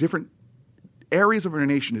people in different areas of our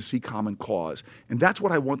nation to see common cause. And that's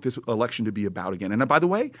what I want this election to be about again. And by the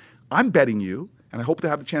way, I'm betting you, and I hope to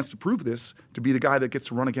have the chance to prove this, to be the guy that gets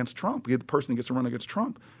to run against Trump, be the person that gets to run against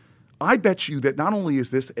Trump. I bet you that not only is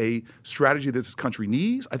this a strategy that this country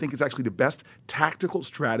needs, I think it's actually the best tactical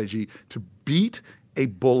strategy to beat a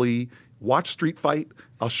bully. Watch Street Fight.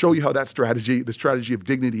 I'll show you how that strategy, the strategy of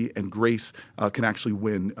dignity and grace, can actually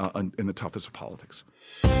win in the toughest of politics.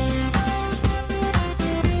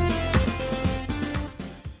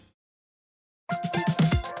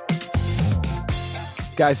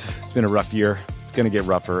 Guys, it's been a rough year. It's going to get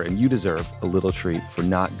rougher, and you deserve a little treat for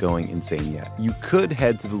not going insane yet. You could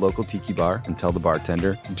head to the local tiki bar and tell the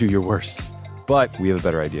bartender, do your worst. But we have a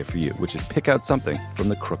better idea for you, which is pick out something from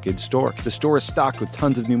the Crooked store. The store is stocked with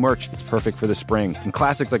tons of new merch. It's perfect for the spring. And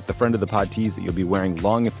classics like the Friend of the Pod tees that you'll be wearing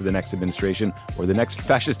long into the next administration or the next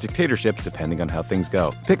fascist dictatorship, depending on how things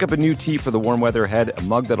go. Pick up a new tee for the warm weather ahead, a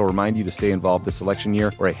mug that'll remind you to stay involved this election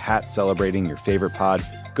year, or a hat celebrating your favorite pod.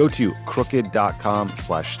 Go to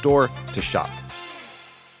crooked.com/store to shop.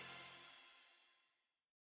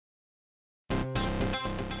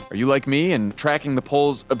 Are you like me and tracking the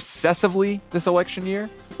polls obsessively this election year?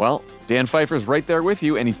 Well, Dan Pfeiffer's right there with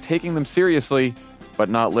you, and he's taking them seriously, but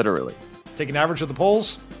not literally. Take an average of the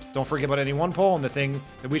polls. Don't forget about any one poll. And the thing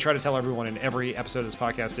that we try to tell everyone in every episode of this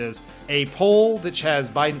podcast is a poll that has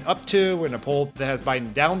Biden up to and a poll that has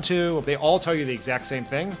Biden down to, they all tell you the exact same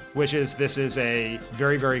thing, which is this is a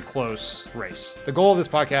very, very close race. The goal of this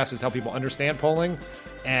podcast is to help people understand polling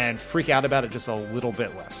and freak out about it just a little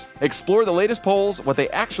bit less. Explore the latest polls, what they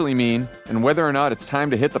actually mean, and whether or not it's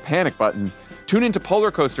time to hit the panic button. Tune into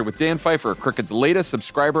Polar Coaster with Dan Pfeiffer, Crooked's latest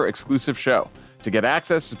subscriber-exclusive show. To get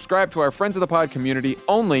access, subscribe to our Friends of the Pod community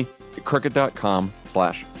only at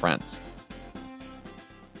crooked.com/friends.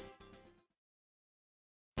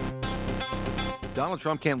 Donald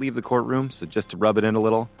Trump can't leave the courtroom, so just to rub it in a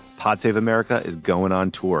little, Pod Save America is going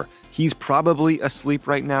on tour. He's probably asleep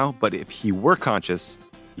right now, but if he were conscious,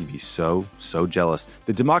 he'd be so jealous.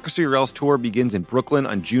 The Democracy or Else tour begins in Brooklyn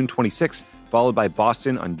on June 26th, followed by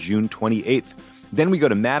Boston on June 28th. Then we go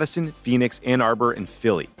to Madison, Phoenix, Ann Arbor, and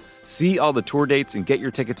Philly. See all the tour dates and get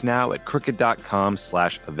your tickets now at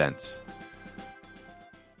crooked.com/events.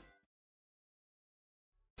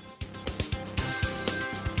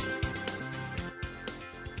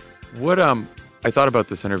 What I thought about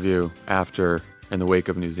this interview after, in the wake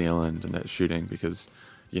of New Zealand and that shooting, because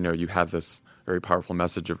you have this very powerful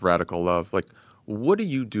message of radical love. Like, what do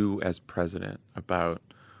you do as president about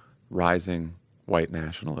rising white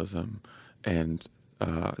nationalism and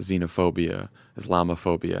xenophobia,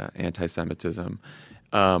 Islamophobia, anti-Semitism?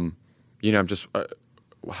 I'm just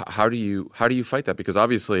how do you fight that? Because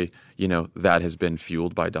obviously, that has been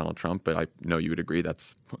fueled by Donald Trump, but I know you would agree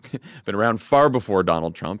that's been around far before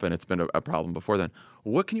Donald Trump, and it's been a problem before then.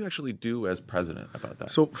 What can you actually do as president about that?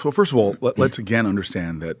 So first of all, let's again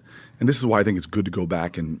understand that, and this is why I think it's good to go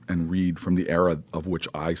back and read from the era of which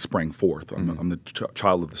I sprang forth. I'm the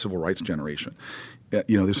child of the civil rights generation.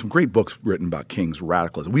 There's some great books written about King's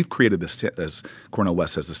radicalism. We've created this, as Cornel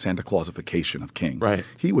West says, the Santa Clausification of King. Right.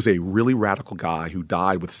 He was a really radical guy who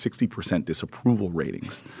died with 60% disapproval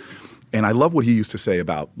ratings. And I love what he used to say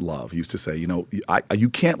about love. He used to say, you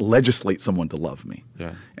can't legislate someone to love me.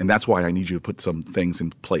 Yeah. And that's why I need you to put some things in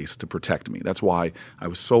place to protect me. That's why I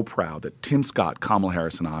was so proud that Tim Scott, Kamala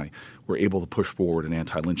Harris, and I were able to push forward an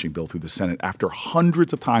anti-lynching bill through the Senate after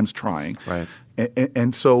hundreds of times trying. Right.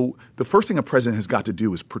 And so the first thing a president has got to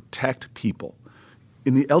do is protect people.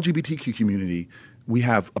 In the LGBTQ community, we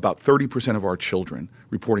have about 30% of our children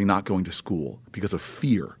reporting not going to school because of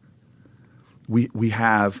fear. We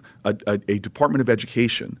have a Department of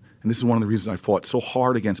Education, and this is one of the reasons I fought so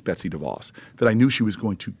hard against Betsy DeVos, that I knew she was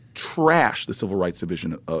going to trash the Civil Rights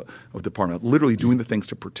Division of the Department, literally doing the things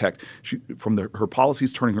to protect. Her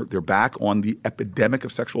policies turning their back on the epidemic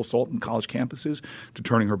of sexual assault in college campuses to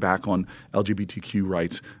turning her back on LGBTQ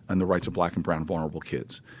rights and the rights of black and brown vulnerable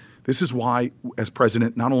kids. This is why, as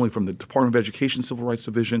president, not only from the Department of Education Civil Rights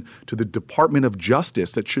Division to the Department of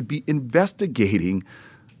Justice that should be investigating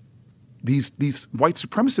these white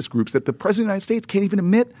supremacist groups, that the president of the United States can't even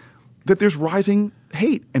admit that there's rising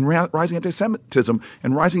hate and rising anti-Semitism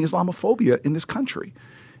and rising Islamophobia in this country.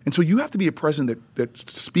 And so you have to be a president that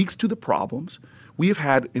speaks to the problems. We have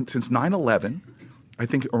had, since 9/11, I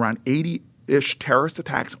think around 80-ish terrorist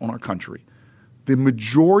attacks on our country. The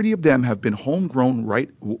majority of them have been homegrown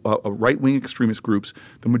right-wing extremist groups.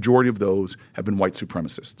 The majority of those have been white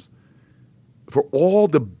supremacists. For all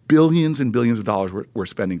the billions and billions of dollars we're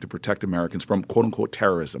spending to protect Americans from quote-unquote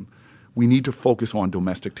terrorism, we need to focus on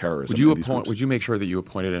domestic terrorism. Would you make sure that you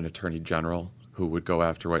appointed an attorney general who would go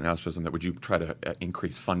after white nationalism? That would you try to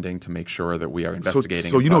increase funding to make sure that we are investigating?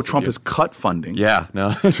 So Trump has cut funding. Yeah,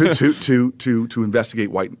 no. to investigate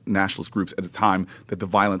white nationalist groups at a time that the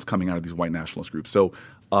violence coming out of these white nationalist groups. So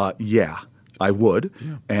I would,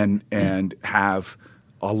 and have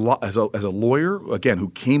a lot as a lawyer again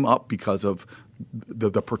who came up because of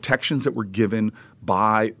the protections that were given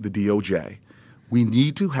by the DOJ. We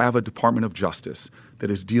need to have a Department of Justice that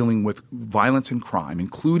is dealing with violence and crime,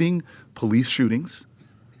 including police shootings,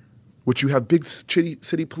 which you have big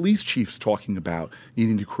city police chiefs talking about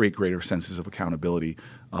needing to create greater senses of accountability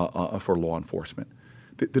for law enforcement.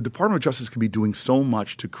 The Department of Justice can be doing so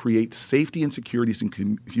much to create safety and securities in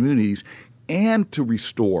communities and to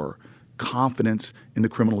restore confidence in the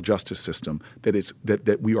criminal justice system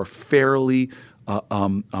that we are fairly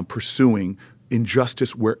pursuing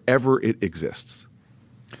injustice wherever it exists.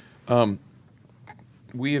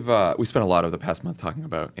 We spent a lot of the past month talking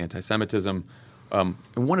about anti-Semitism, and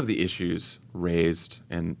one of the issues raised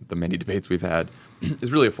in the many debates we've had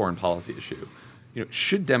is really a foreign policy issue.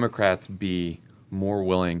 Should Democrats be more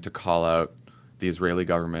willing to call out the Israeli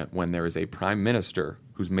government when there is a prime minister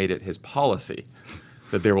who's made it his policy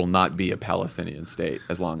that there will not be a Palestinian state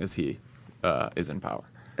as long as he is in power?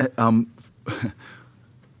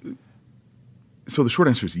 So the short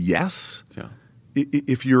answer is yes. Yeah.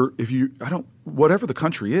 Whatever the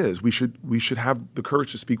country is, we should have the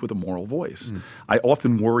courage to speak with a moral voice. I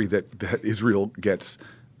often worry that Israel gets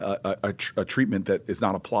a treatment that is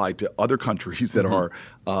not applied to other countries that are.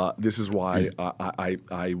 This is why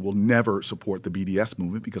I will never support the BDS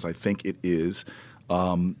movement, because I think it is.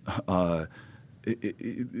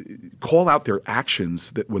 Call out their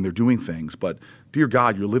actions that when they're doing things, but dear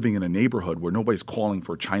God, you're living in a neighborhood where nobody's calling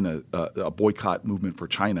for China, a boycott movement for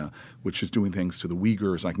China, which is doing things to the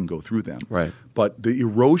Uyghurs. I can go through them. Right. But the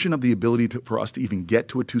erosion of the ability for us to even get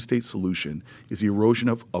to a two-state solution is the erosion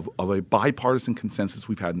of a bipartisan consensus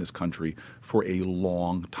we've had in this country for a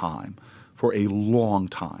long time. For a long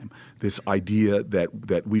time, this idea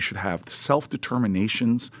that we should have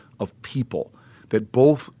self-determinations of people, that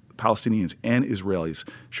both Palestinians and Israelis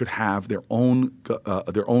should have their own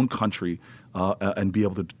country and be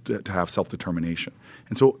able to have self-determination.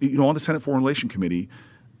 And so, on the Senate Foreign Relations Committee,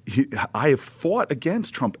 I have fought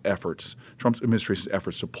against Trump's administration's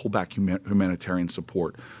efforts to pull back humanitarian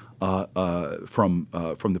support from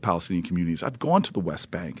the Palestinian communities. I've gone to the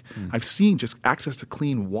West Bank. I've seen just access to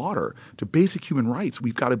clean water, to basic human rights.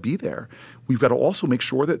 We've got to be there. We've got to also make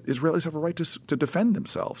sure that Israelis have a right to defend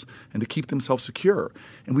themselves and to keep themselves secure.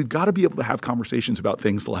 And we've got to be able to have conversations about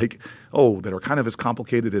things like, that are kind of as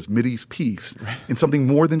complicated as Mideast peace and something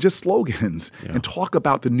more than just slogans, and talk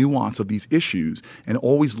about the nuance of these issues and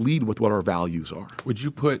always lead with what our values are. Would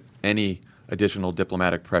you put any additional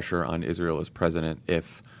diplomatic pressure on Israel as president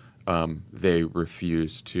if they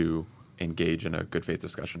refuse to engage in a good faith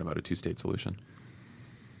discussion about a two-state solution?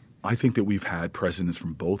 I think that we've had presidents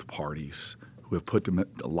from both parties who have put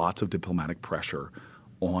lots of diplomatic pressure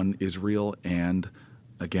on Israel, and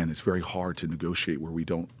again, it's very hard to negotiate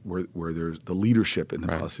where there's the leadership in the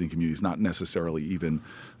Palestinian community is not necessarily even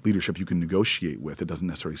leadership you can negotiate with. It doesn't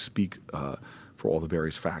necessarily speak for all the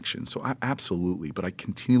various factions. So absolutely, but I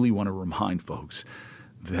continually want to remind folks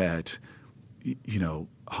that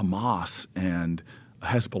Hamas and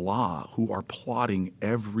Hezbollah, who are plotting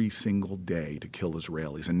every single day to kill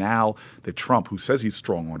Israelis. And now that Trump, who says he's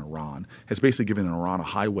strong on Iran, has basically given Iran a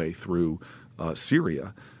highway through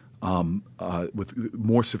Syria with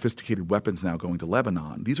more sophisticated weapons now going to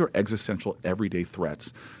Lebanon. These are existential everyday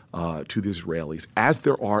threats to the Israelis, as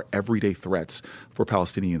there are everyday threats for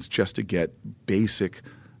Palestinians just to get basic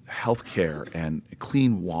health care and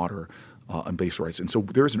clean water and basic rights. And so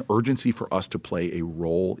there is an urgency for us to play a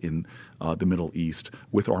role in the Middle East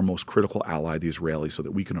with our most critical ally, the Israelis, so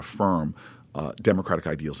that we can affirm democratic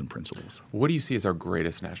ideals and principles. What do you see as our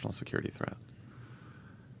greatest national security threat?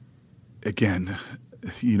 Again,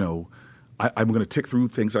 I'm going to tick through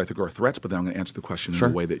things that I think are threats, but then I'm going to answer the question in a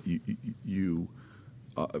way that you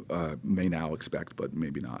may now expect, but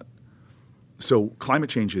maybe not. So climate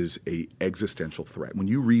change is an existential threat. When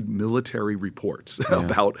you read military reports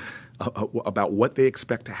about what they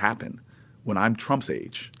expect to happen when I'm Trump's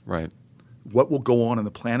age, what will go on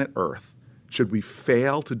the planet Earth should we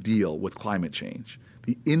fail to deal with climate change,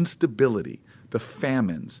 the instability, the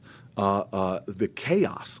famines, the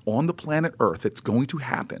chaos on the planet Earth that's going to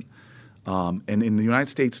happen. And in the United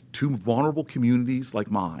States, to vulnerable communities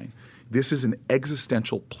like mine, this is an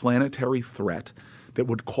existential planetary threat that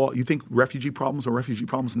would call – you think refugee problems are refugee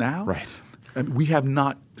problems now? Right. And we have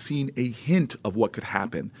not seen a hint of what could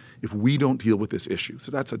happen if we don't deal with this issue. So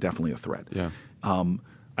that's definitely a threat. Yeah.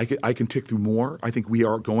 I can tick through more. I think we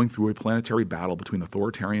are going through a planetary battle between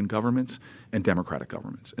authoritarian governments and democratic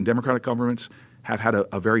governments. And democratic governments have had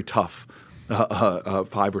a very tough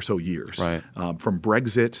 5 or so years. Right. From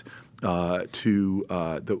Brexit to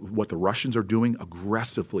what the Russians are doing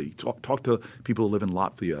aggressively. Talk to people who live in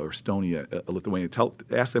Latvia or Estonia, Lithuania.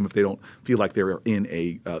 Ask them if they don't feel like they're in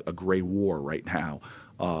a gray war right now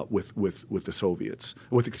with the Soviets.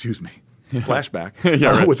 Flashback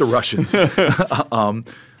with the Russians.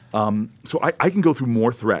 So I can go through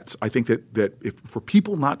more threats. I think that if for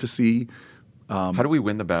people not to see. How do we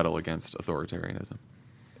win the battle against authoritarianism?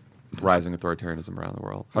 Rising authoritarianism around the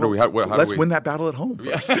world. Let's win that battle at home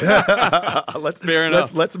first. Fair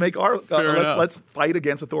enough. Let's make let's fight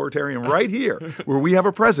against authoritarian right here, where we have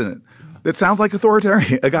a president that sounds like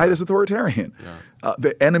authoritarian, a guy that's authoritarian,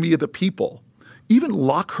 the enemy of the people. Even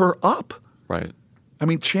lock her up. Right. I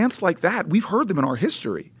mean, chants like that, we've heard them in our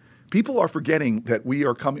history. People are forgetting that we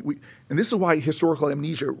are coming, and this is why historical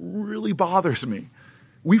amnesia really bothers me.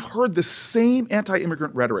 We've heard the same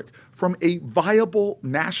anti-immigrant rhetoric from a viable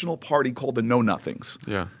national party called the Know Nothings.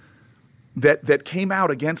 Yeah. That came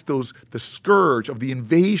out against the scourge of the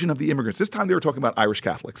invasion of the immigrants. This time they were talking about Irish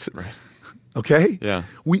Catholics. Right. Okay? Yeah.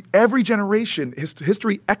 Every generation,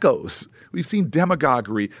 history echoes. We've seen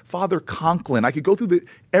demagoguery. Father Conklin. I could go through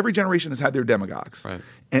every generation has had their demagogues. Right.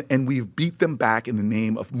 And we've beat them back in the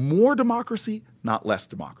name of more democracy, not less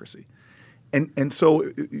democracy. And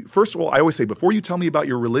so, first of all, I always say, before you tell me about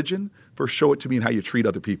your religion, first show it to me in how you treat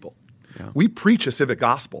other people. Yeah. We preach a civic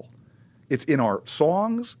gospel. It's in our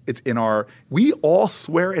songs. We all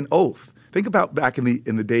swear an oath. Think about back in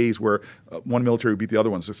the days where one military would beat the other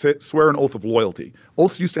one. So swear an oath of loyalty.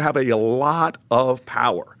 Oaths used to have a lot of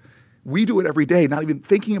power. We do it every day, not even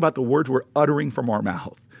thinking about the words we're uttering from our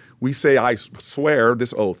mouth. We say, I swear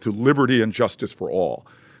this oath to liberty and justice for all.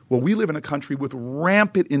 Well, we live in a country with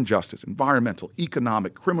rampant injustice, environmental,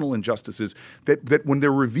 economic, criminal injustices that when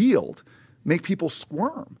they're revealed, make people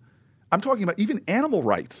squirm. I'm talking about even animal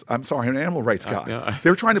rights. I'm sorry, I'm an animal rights guy.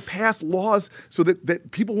 They're trying to pass laws so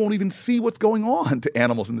that people won't even see what's going on to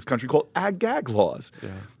animals in this country called ag-gag laws.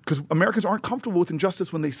 Because Americans aren't comfortable with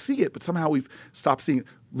injustice when they see it, but somehow we've stopped seeing it.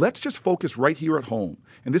 Let's just focus right here at home.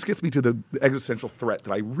 And this gets me to the existential threat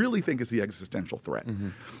that I really think is the existential threat.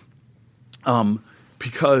 Mm-hmm.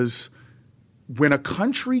 Because when a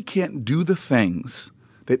country can't do the things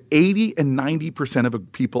that 80 and 90%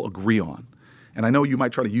 of people agree on, and I know you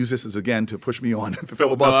might try to use this as, again, to push me on the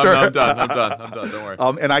filibuster. No, I'm done. Don't worry.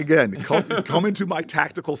 And again, come into my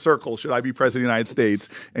tactical circle should I be president of the United States,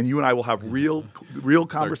 and you and I will have real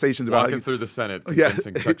conversations about walking through the Senate,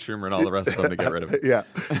 convincing Chuck Schumer and all the rest of them to get rid of it. Yeah.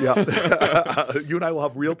 You and I will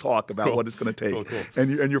have real talk about what it's going to take. Cool.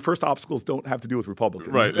 And your first obstacles don't have to do with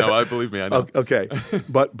Republicans. Right. No, believe me, I know. Okay.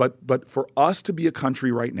 But for us to be a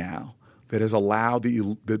country right now that has allowed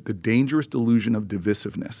the dangerous delusion of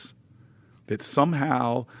divisiveness, that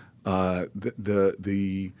somehow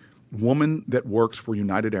the woman that works for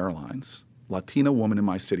United Airlines, Latina woman in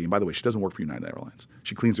my city, and by the way, she doesn't work for United Airlines.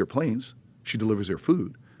 She cleans their planes. She delivers their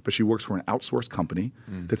food. But she works for an outsourced company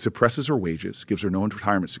that suppresses her wages, gives her no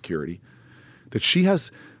retirement security, that she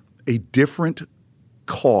has a different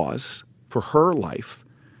cause for her life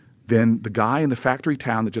than the guy in the factory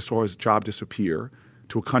town that just saw his job disappear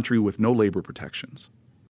to a country with no labor protections.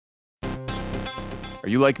 Are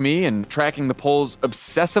you like me and tracking the polls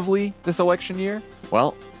obsessively this election year?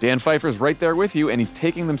 Well, Dan Pfeiffer's right there with you, and he's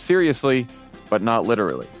taking them seriously, but not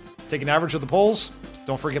literally. Take an average of the polls.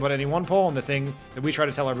 Don't forget about any one poll. And the thing that we try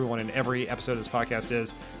to tell everyone in every episode of this podcast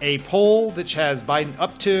is a poll that has Biden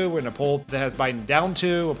up to and a poll that has Biden down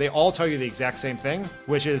to. They all tell you the exact same thing,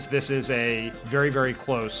 which is this is a very, very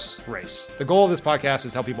close race. The goal of this podcast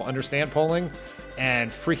is to help people understand polling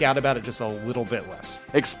and freak out about it just a little bit less.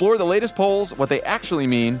 Explore the latest polls, what they actually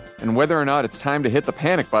mean, and whether or not it's time to hit the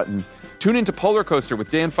panic button. Tune into Polar Coaster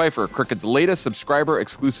with Dan Pfeiffer, Crooked's latest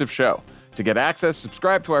subscriber-exclusive show. To get access,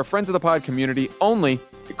 subscribe to our Friends of the Pod community only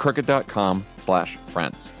at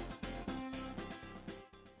crooked.com/friends.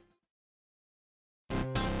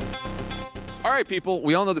 All right, people,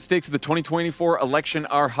 we all know the stakes of the 2024 election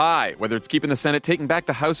are high, whether it's keeping the Senate, taking back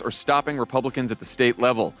the House, or stopping Republicans at the state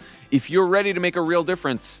level. If you're ready to make a real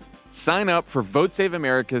difference, sign up for Vote Save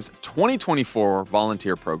America's 2024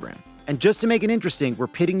 volunteer program. And just to make it interesting, we're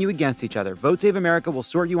pitting you against each other. Vote Save America will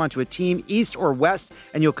sort you onto a team, east or west,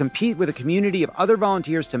 and you'll compete with a community of other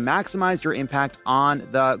volunteers to maximize your impact on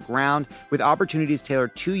the ground with opportunities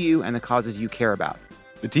tailored to you and the causes you care about.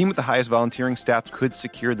 The team with the highest volunteering stats could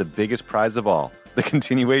secure the biggest prize of all, the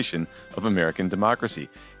continuation of American democracy.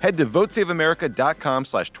 Head to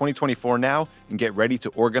votesaveamerica.com/2024 now and get ready to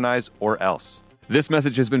organize or else. This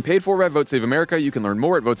message has been paid for by Vote Save America. You can learn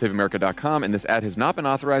more at votesaveamerica.com, and this ad has not been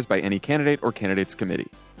authorized by any candidate or candidates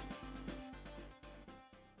committee.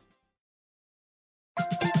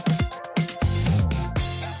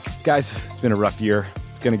 Guys, it's been a rough year.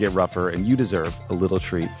 It's going to get rougher, and you deserve a little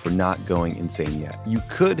treat for not going insane yet. You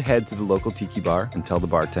could head to the local tiki bar and tell the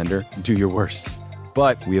bartender, do your worst.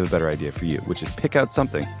 But we have a better idea for you, which is pick out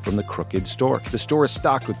something from the Crooked store. The store is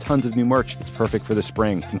stocked with tons of new merch. It's perfect for the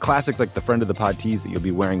spring. And classics like the Friend of the Pod tees that you'll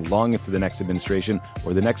be wearing long into the next administration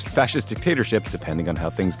or the next fascist dictatorship, depending on how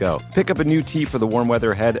things go. Pick up a new tee for the warm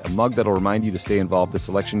weather ahead, a mug that'll remind you to stay involved this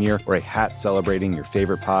election year, or a hat celebrating your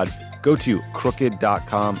favorite pod. Go to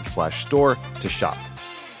crooked.com/store to shop.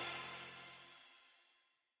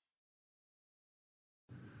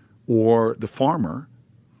 Or the farmer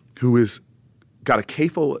who is got a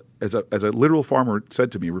CAFO, as a literal farmer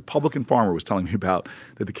said to me, a Republican farmer was telling me about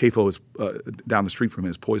that the CAFO is down the street from him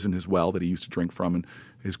has poisoned his well that he used to drink from, and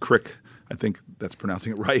his crick, I think that's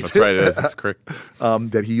pronouncing it right. That's right, it is. It's crick.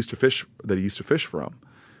 That he used to fish from.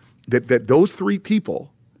 That those three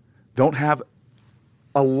people don't have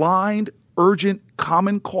aligned, urgent,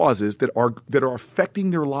 common causes that are affecting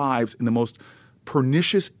their lives in the most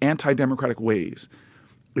pernicious, anti-democratic ways.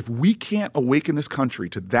 If we can't awaken this country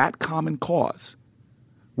to that common cause,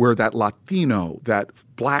 where that Latino, that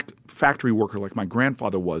black factory worker like my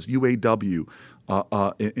grandfather was, UAW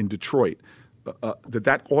in Detroit,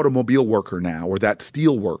 that automobile worker now, or that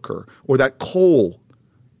steel worker, or that coal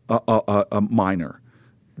miner,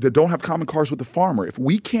 that don't have common cause with the farmer, if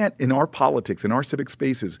we can't, in our politics, in our civic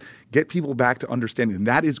spaces, get people back to understanding,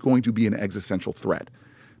 that is going to be an existential threat.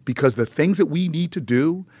 Because the things that we need to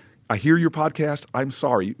do, I hear your podcast, I'm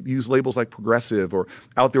sorry, you use labels like progressive or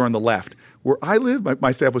out there on the left. Where I live,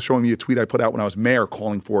 my staff was showing me a tweet I put out when I was mayor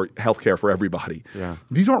calling for health care for everybody. Yeah.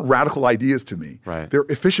 These aren't radical ideas to me. Right. They're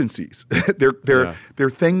efficiencies. They're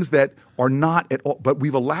things that are not at all, but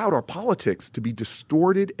we've allowed our politics to be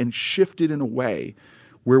distorted and shifted in a way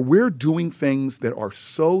where we're doing things that are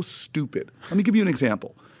so stupid. Let me give you an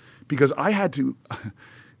example. Because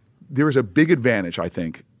there is a big advantage, I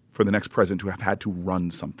think, for the next president to have had to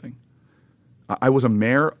run something. I was a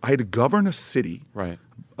mayor. I had to govern a city, right?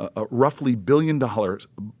 A roughly $1 billion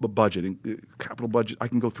budget, capital budget. I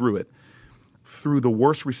can go through it. through the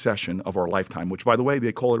worst recession of our lifetime, which, by the way,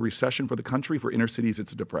 they call it a recession for the country. For inner cities,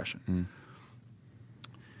 it's a depression.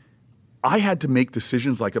 I had to make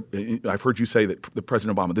decisions like I've heard you say that the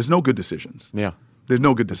President Obama, there's no good decisions. Yeah. There's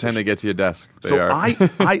no good Time decisions. they get to your desk. They So are.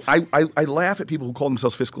 I laugh at people who call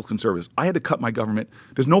themselves fiscal conservatives. I had to cut my government.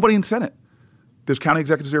 There's nobody in the Senate. There's county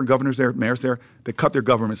executives there, governors there, mayors there. They cut their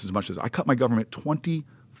governments as much as I cut my government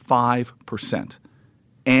 25%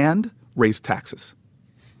 and raised taxes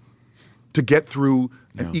to get through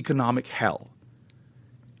an economic hell,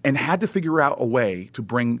 and had to figure out a way to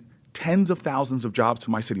bring tens of thousands of jobs to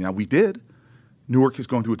my city. Now, we did. Newark is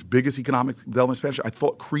going through its biggest economic development expansion. I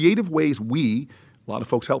thought creative ways a lot of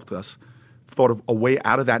folks helped us, thought of a way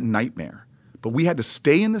out of that nightmare. But we had to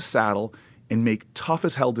stay in the saddle and make tough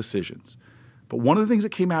as hell decisions. But one of the things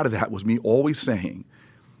that came out of that was me always saying,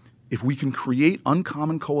 if we can create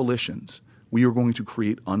uncommon coalitions, we are going to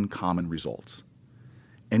create uncommon results.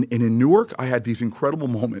 And in Newark, I had these incredible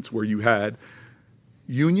moments where you had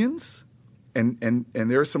unions, and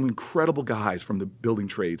there are some incredible guys from the building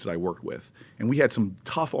trades that I worked with. And we had some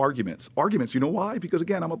tough arguments. You know why? Because,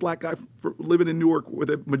 again, I'm a black guy living in Newark with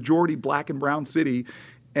a majority black and brown city,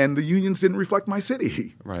 and the unions didn't reflect my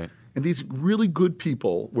city. Right. And these really good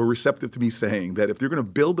people were receptive to me saying that if they're going to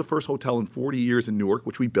build the first hotel in 40 years in Newark,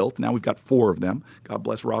 which we built, now we've got 4 of them, God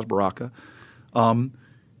bless Ras Baraka,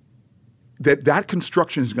 that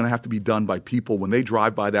construction is going to have to be done by people when they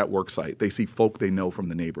drive by that work site. They see folk they know from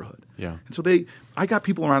the neighborhood. Yeah. And so I got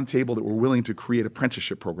people around the table that were willing to create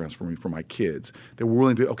apprenticeship programs for me, for my kids. They were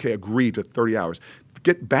willing to, agree to 30 hours.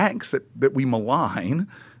 Get banks that we malign,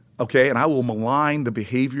 and I will malign the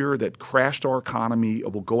behavior that crashed our economy. I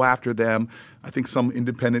will go after them. I think some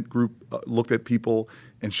independent group looked at people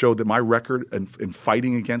and showed that my record in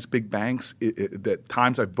fighting against big banks, that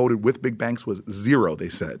times I voted with big banks was 0, they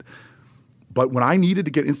said. But when I needed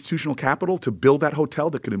to get institutional capital to build that hotel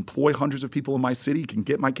that could employ hundreds of people in my city, can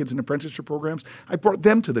get my kids in apprenticeship programs, I brought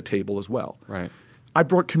them to the table as well. Right. I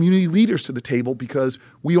brought community leaders to the table because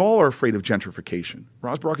we all are afraid of gentrification.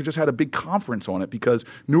 Ras Baraka just had a big conference on it because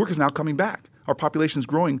Newark is now coming back. Our population is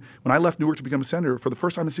growing. When I left Newark to become a senator, for the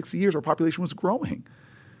first time in 60 years, our population was growing.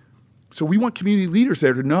 So we want community leaders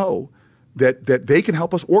there to know that they can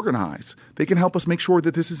help us organize. They can help us make sure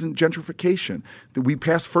that this isn't gentrification, that we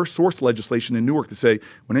pass first source legislation in Newark to say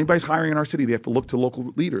when anybody's hiring in our city, they have to look to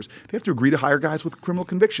local leaders. They have to agree to hire guys with criminal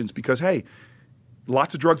convictions because, hey,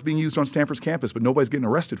 lots of drugs being used on Stanford's campus, but nobody's getting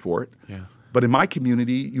arrested for it. Yeah. But in my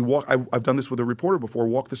community, you walk. I've done this with a reporter before.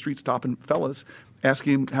 Walk the street, stopping fellas,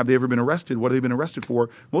 asking, have they ever been arrested? What have they been arrested for?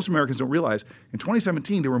 Most Americans don't realize in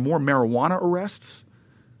 2017 there were more marijuana arrests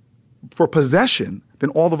for possession than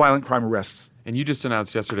all the violent crime arrests. And you just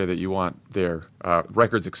announced yesterday that you want their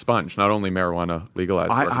records expunged, not only marijuana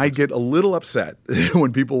legalized. I get a little upset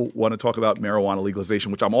when people want to talk about marijuana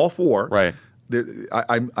legalization, which I'm all for. Right.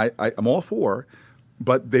 I'm all for,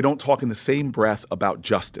 but they don't talk in the same breath about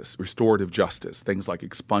justice, restorative justice, things like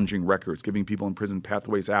expunging records, giving people in prison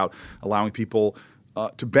pathways out, allowing people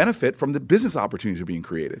to benefit from the business opportunities that are being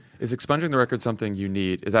created. Is expunging the record something you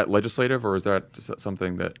need? Is that legislative, or is that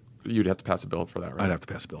something that you'd have to pass a bill for that, right? I'd have to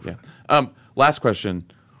pass a bill for Yeah. that. Last question.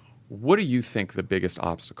 What do you think the biggest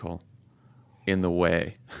obstacle in the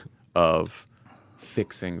way of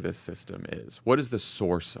fixing this system is? What is the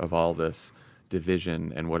source of all this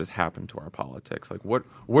division and what has happened to our politics? Like, what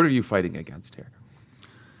are you fighting against here?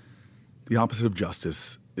 The opposite of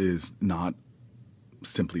justice is not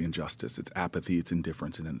simply injustice. It's apathy, it's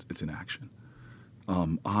indifference, and it's inaction.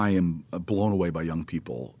 I am blown away by young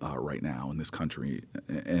people right now in this country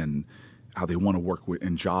and how they want to work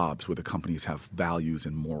in jobs where the companies have values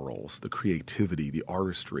and morals, the creativity, the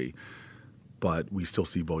artistry, but we still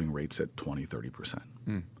see voting rates at 20, 30%.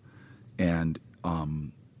 And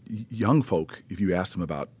young folk, if you ask them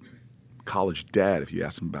about college debt, if you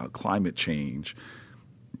ask them about climate change,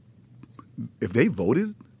 if they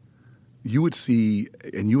voted, you would see,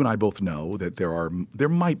 and you and I both know that there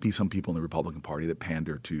might be some people in the Republican Party that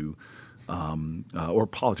pander to, or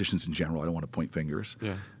politicians in general. I don't want to point fingers.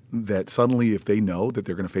 Yeah. That suddenly, if they know that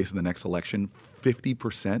they're going to face in the next election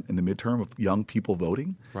 50% in the midterm of young people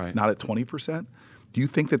voting, right, not at 20%, do you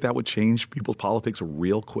think that would change people's politics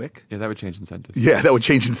real quick? Yeah, that would change incentives. Yeah, that would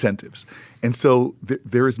change incentives. And so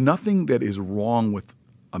there is nothing that is wrong with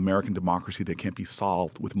American democracy that can't be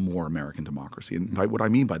solved with more American democracy. And what I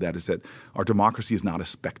mean by that is that our democracy is not a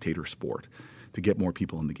spectator sport to get more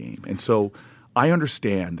people in the game. And so I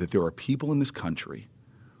understand that there are people in this country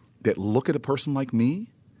that look at a person like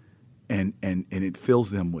me and it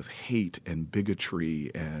fills them with hate and bigotry.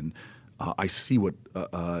 And I see what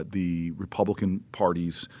the Republican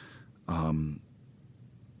Party's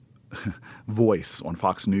voice on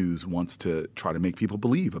Fox News wants to try to make people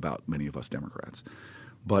believe about many of us Democrats.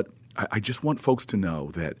 But I just want folks to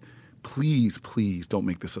know that please, please don't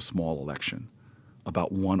make this a small election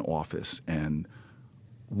about one office and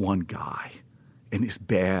one guy. And as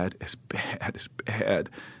bad as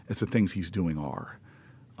the things he's doing are.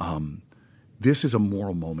 This is a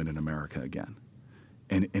moral moment in America again.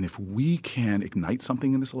 And if we can ignite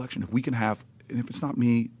something in this election, if we can have, and if it's not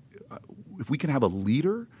me, if we can have a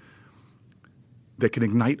leader that can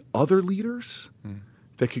ignite other leaders,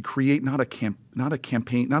 that could create not a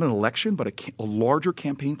campaign, not an election, but a larger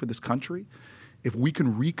campaign for this country, if we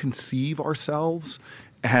can reconceive ourselves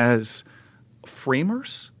as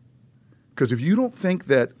framers, because if you don't think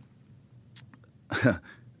that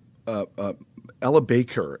Ella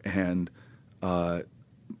Baker and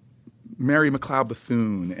Mary McLeod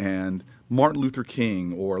Bethune and Martin Luther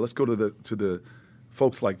King, or let's go to the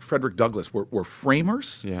folks like Frederick Douglass, were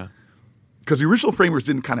framers. Yeah. Because the original framers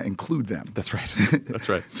didn't kind of include them. That's right. That's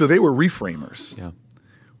right. So they were reframers. Yeah.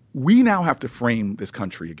 We now have to frame this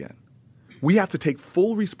country again. We have to take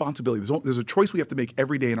full responsibility. There's a choice we have to make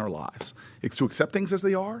every day in our lives. It's to accept things as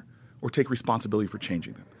they are or take responsibility for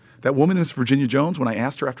changing them. That woman, Miss Virginia Jones, when I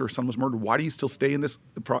asked her after her son was murdered, why do you still stay in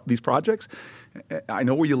these projects? I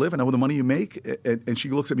know where you live. I know the money you make. And she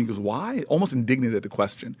looks at me and goes, why? Almost indignant at the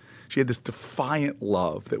question. She had this defiant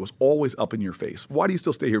love that was always up in your face. Why do you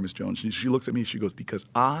still stay here, Miss Jones? She looks at me and she goes, because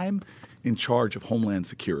I'm in charge of Homeland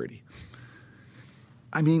Security.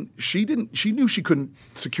 I mean, she knew she couldn't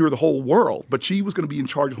secure the whole world, but she was going to be in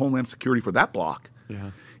charge of Homeland Security for that block.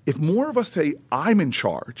 Yeah. If more of us say, I'm in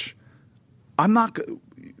charge, I'm not –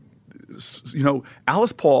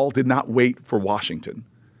 Alice Paul did not wait for Washington.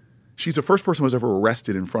 She's the first person who was ever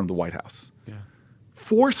arrested in front of the White House. Yeah.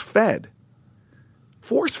 Force-fed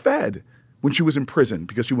when she was in prison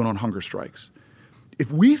because she went on hunger strikes.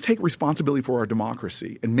 If we take responsibility for our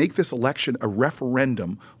democracy and make this election a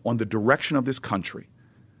referendum on the direction of this country,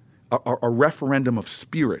 a referendum of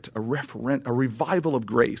spirit, a revival of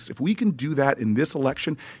grace, if we can do that in this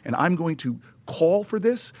election, and I'm going to call for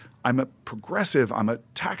this, I'm a progressive, I'm a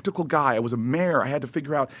tactical guy. I was a mayor. I had to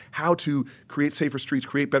figure out how to create safer streets,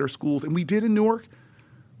 create better schools, and we did in Newark.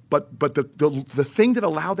 But the thing that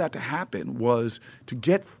allowed that to happen was to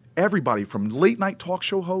get everybody from late night talk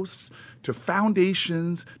show hosts to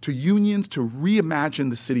foundations to unions to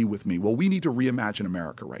reimagine the city with me. Well, we need to reimagine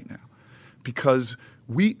America right now because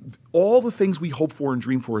all the things we hope for and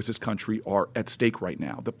dream for as this country are at stake right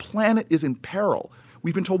now. The planet is in peril.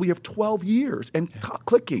 We've been told we have 12 years and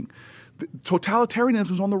clicking.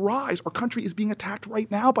 Totalitarianism is on the rise. Our country is being attacked right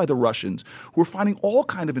now by the Russians, who are finding all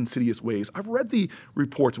kind of insidious ways. I've read the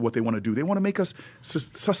reports of what they want to do. They want to make us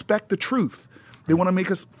suspect the truth. They want to make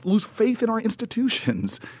us lose faith in our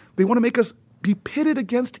institutions. They want to make us be pitted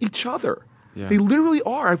against each other. Yeah. They literally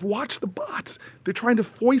are. I've watched the bots. They're trying to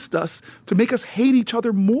foist us to make us hate each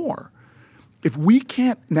other more. If we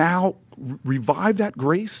can't now revive that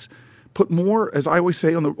grace, put more, as I always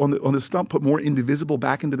say on the stump, put more indivisible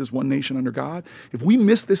back into this one nation under God. If we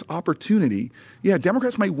miss this opportunity, yeah,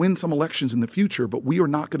 Democrats might win some elections in the future, but we are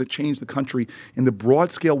not going to change the country in the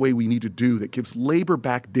broad scale way we need to do that gives labor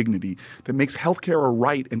back dignity, that makes healthcare a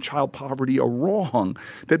right and child poverty a wrong,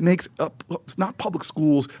 that makes it's not public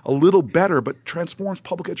schools a little better, but transforms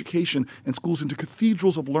public education and schools into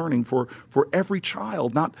cathedrals of learning for every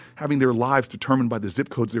child, not having their lives determined by the zip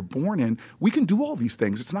codes they're born in. We can do all these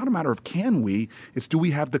things. It's not a matter of can we, it's do we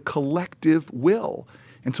have the collective will?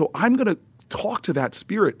 And so I'm going to talk to that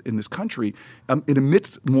spirit in this country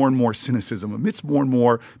amidst more and more cynicism, amidst more and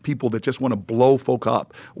more people that just want to blow folk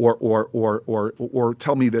up or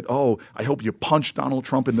tell me that, oh, I hope you punch Donald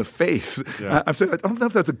Trump in the face. Yeah. I've said, I don't know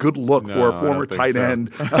if that's a good look for a former tight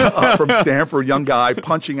end from Stanford, young guy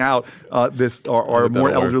punching out our more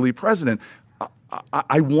elderly president.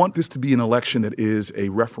 I want this to be an election that is a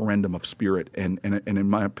referendum of spirit and in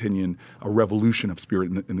my opinion, a revolution of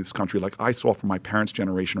spirit in this country, like I saw from my parents'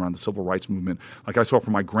 generation around the civil rights movement, like I saw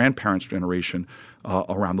from my grandparents' generation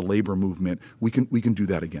around the labor movement. We can do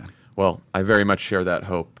that again. Well, I very much share that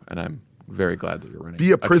hope, and I'm very glad that you're running.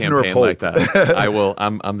 Be a prisoner of hope like that. I will.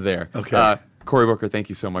 I'm there. Okay. Cory Booker, thank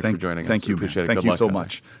you so much for joining us. Thank you. Appreciate it. Thank Good you luck so on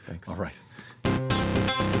much. That. Thanks. All right.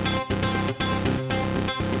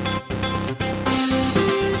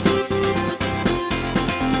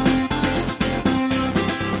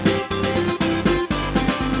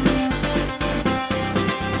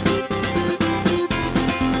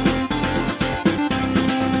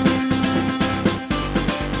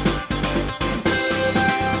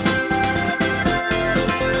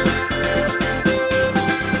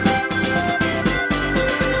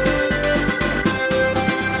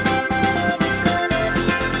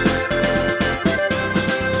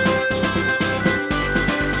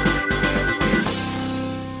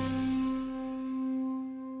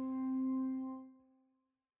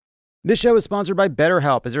 This show is sponsored by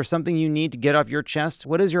BetterHelp. Is there something you need to get off your chest?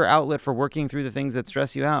 What is your outlet for working through the things that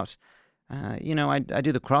stress you out? I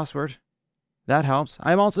do the crossword. That helps.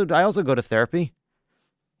 I also go to therapy,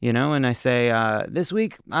 and I say, this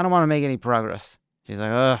week, I don't want to make any progress. She's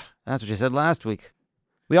like, ugh, that's what you said last week.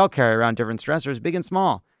 We all carry around different stressors, big and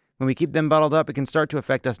small. When we keep them bottled up, it can start to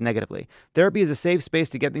affect us negatively. Therapy is a safe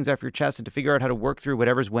space to get things off your chest and to figure out how to work through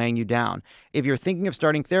whatever's weighing you down. If you're thinking of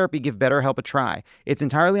starting therapy, give BetterHelp a try. It's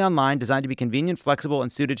entirely online, designed to be convenient, flexible,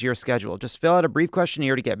 and suited to your schedule. Just fill out a brief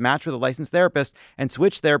questionnaire to get matched with a licensed therapist and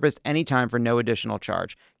switch therapists anytime for no additional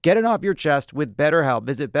charge. Get it off your chest with BetterHelp.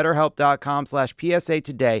 Visit BetterHelp.com/PSA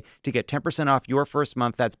today to get 10% off your first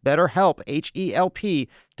month. That's BetterHelp,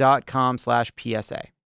 HELP.com/PSA.